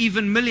maybe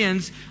even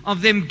millions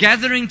of them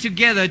gathering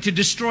together to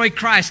destroy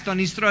Christ on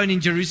His throne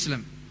in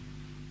Jerusalem.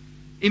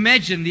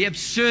 Imagine the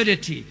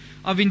absurdity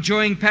of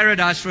enjoying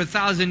paradise for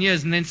 1,000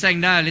 years and then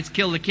saying, no, let's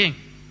kill the king.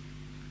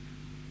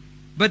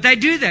 But they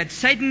do that.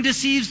 Satan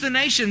deceives the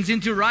nations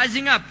into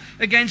rising up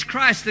against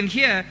Christ. And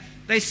here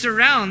they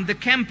surround the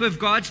camp of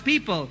God's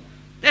people.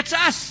 That's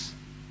us.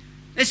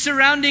 They're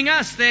surrounding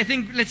us. They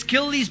think, let's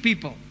kill these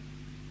people.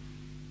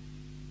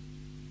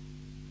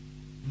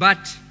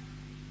 But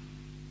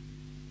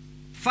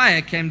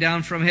fire came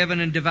down from heaven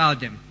and devoured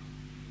them.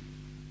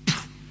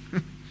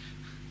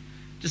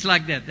 Just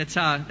like that. That's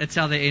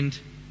how they end.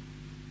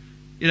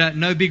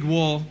 No big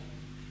war,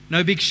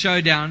 no big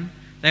showdown.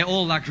 They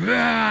all like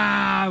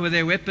with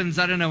their weapons.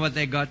 I don't know what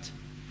they got.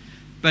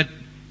 But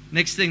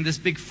next thing, this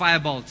big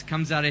firebolt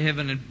comes out of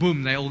heaven and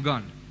boom, they're all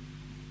gone.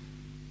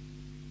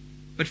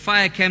 But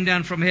fire came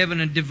down from heaven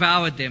and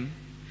devoured them.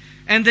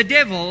 And the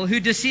devil who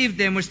deceived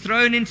them was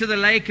thrown into the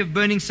lake of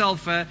burning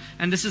sulfur.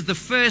 And this is the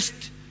first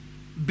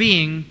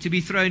being to be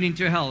thrown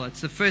into hell.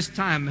 It's the first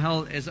time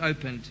hell is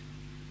opened.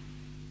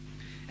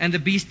 and the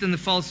beast and the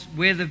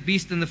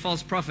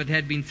false prophet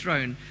had been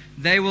thrown.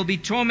 They will be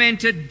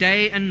tormented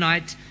day and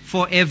night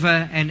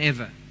forever and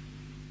ever.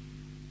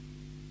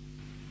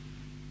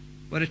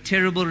 What a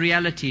terrible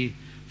reality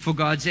for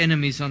God's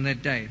enemies on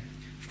that day.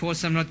 Of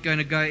course, I'm not going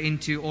to go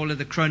into all of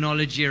the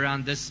chronology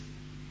around this,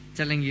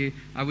 telling you,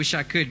 I wish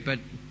I could, but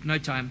no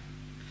time.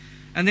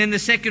 And then the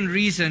second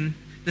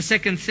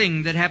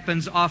thing that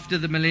happens after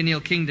the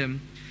millennial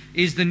kingdom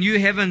is the new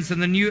heavens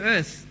and the new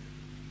earth.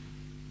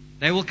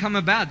 They will come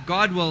about.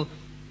 God will,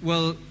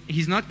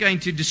 He's not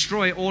going to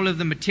destroy all of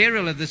the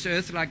material of this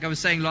earth, like I was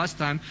saying last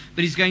time,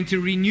 but He's going to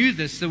renew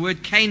this. The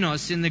word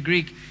kainos in the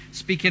Greek,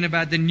 speaking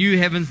about the new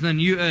heavens and the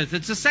new earth.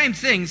 It's the same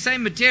thing,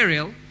 same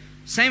material,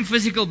 same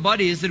physical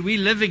bodies that we're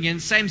living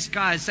in, same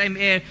sky, same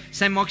air,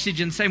 same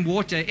oxygen, same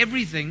water,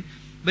 everything.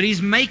 But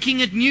He's making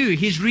it new.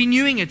 He's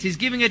renewing it. He's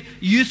giving it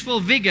youthful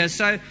vigor.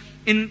 So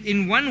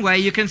in one way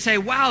you can say,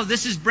 wow,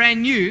 this is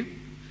brand new.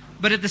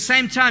 But at the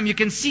same time you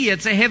can see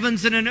it's a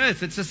heavens and an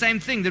earth. It's the same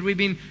thing that we've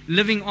been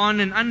living on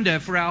and under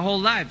for our whole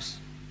lives.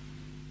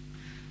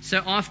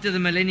 So after the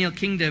millennial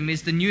kingdom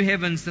is the new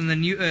heavens and the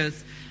new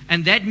earth.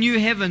 And that new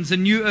heavens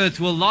and new earth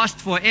will last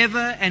forever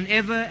and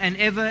ever and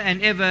ever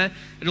and ever.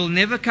 It will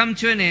never come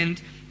to an end.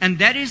 And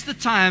that is the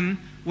time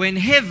when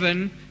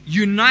heaven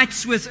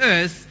unites with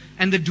earth,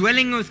 and the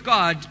dwelling with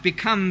God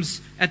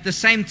becomes at the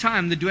same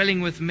time the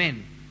dwelling with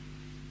men.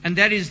 And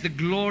that is the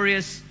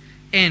glorious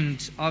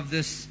end of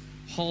this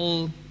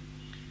whole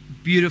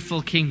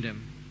beautiful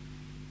kingdom.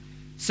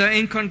 So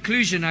in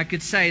conclusion, I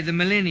could say the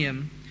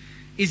millennium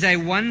is a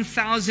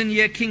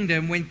 1,000-year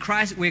kingdom where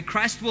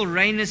Christ will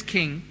reign as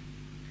king.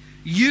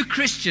 You,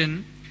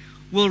 Christian,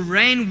 will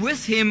reign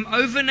with Him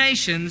over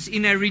nations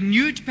in a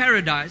renewed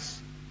paradise,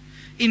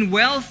 in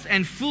wealth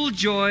and full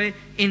joy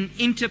in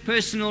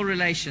interpersonal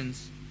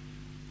relations.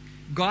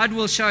 God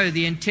will show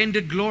the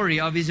intended glory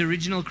of His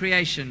original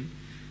creation.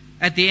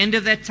 At the end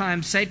of that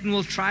time, Satan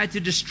will try to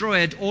destroy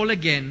it all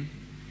again,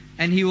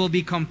 and he will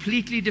be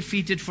completely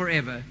defeated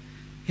forever.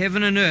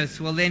 Heaven and earth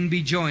will then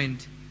be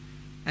joined,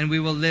 and we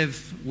will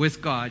live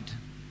with God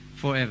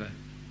forever.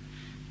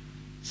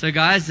 So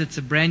guys, it's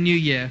a brand new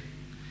year.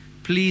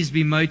 Please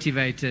be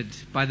motivated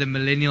by the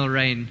millennial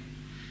reign.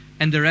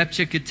 And the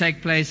rapture could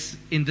take place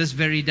in this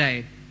very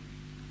day.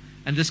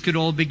 And this could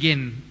all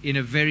begin in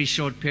a very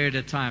short period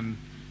of time.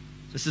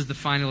 This is the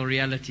final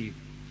reality.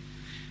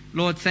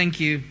 Lord, thank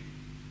you.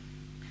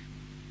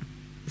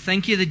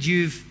 Thank you that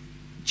you've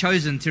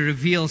chosen to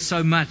reveal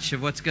so much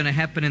of what's going to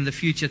happen in the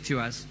future to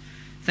us.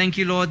 Thank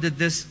you, Lord, that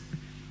this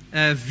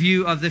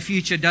view of the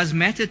future does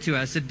matter to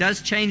us. It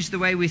does change the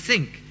way we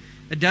think.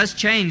 It does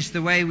change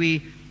the way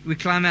we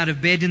climb out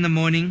of bed in the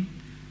morning.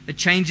 It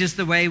changes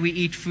the way we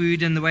eat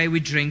food and the way we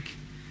drink.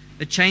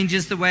 It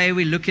changes the way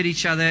we look at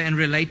each other and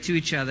relate to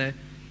each other.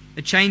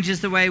 It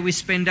changes the way we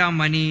spend our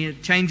money.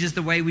 It changes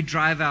the way we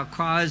drive our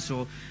cars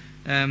or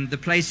the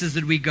places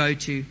that we go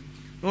to.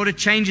 Lord, it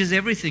changes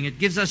everything. It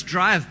gives us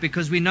drive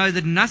because we know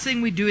that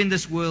nothing we do in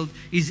this world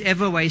is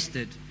ever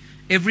wasted.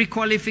 Every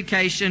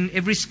qualification,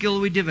 every skill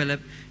we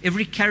develop,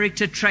 every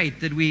character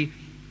trait that we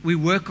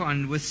work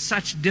on with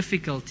such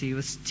difficulty,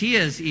 with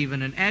tears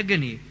even and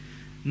agony,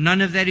 none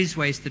of that is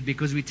wasted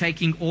because we're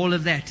taking all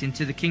of that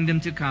into the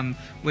kingdom to come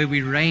where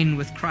we reign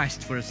with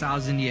Christ for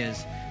 1,000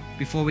 years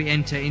before we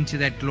enter into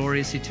that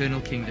glorious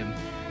eternal kingdom.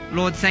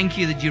 Lord, thank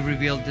you that you've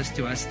revealed this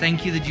to us.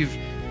 Thank you that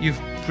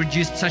you've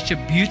produced such a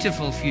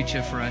beautiful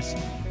future for us,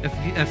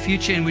 a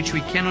future in which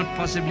we cannot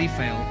possibly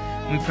fail.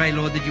 And we pray,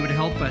 Lord, that you would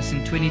help us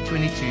in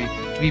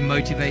 2022 to be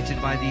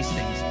motivated by these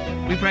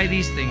things. We pray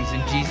these things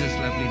in Jesus'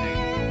 lovely name.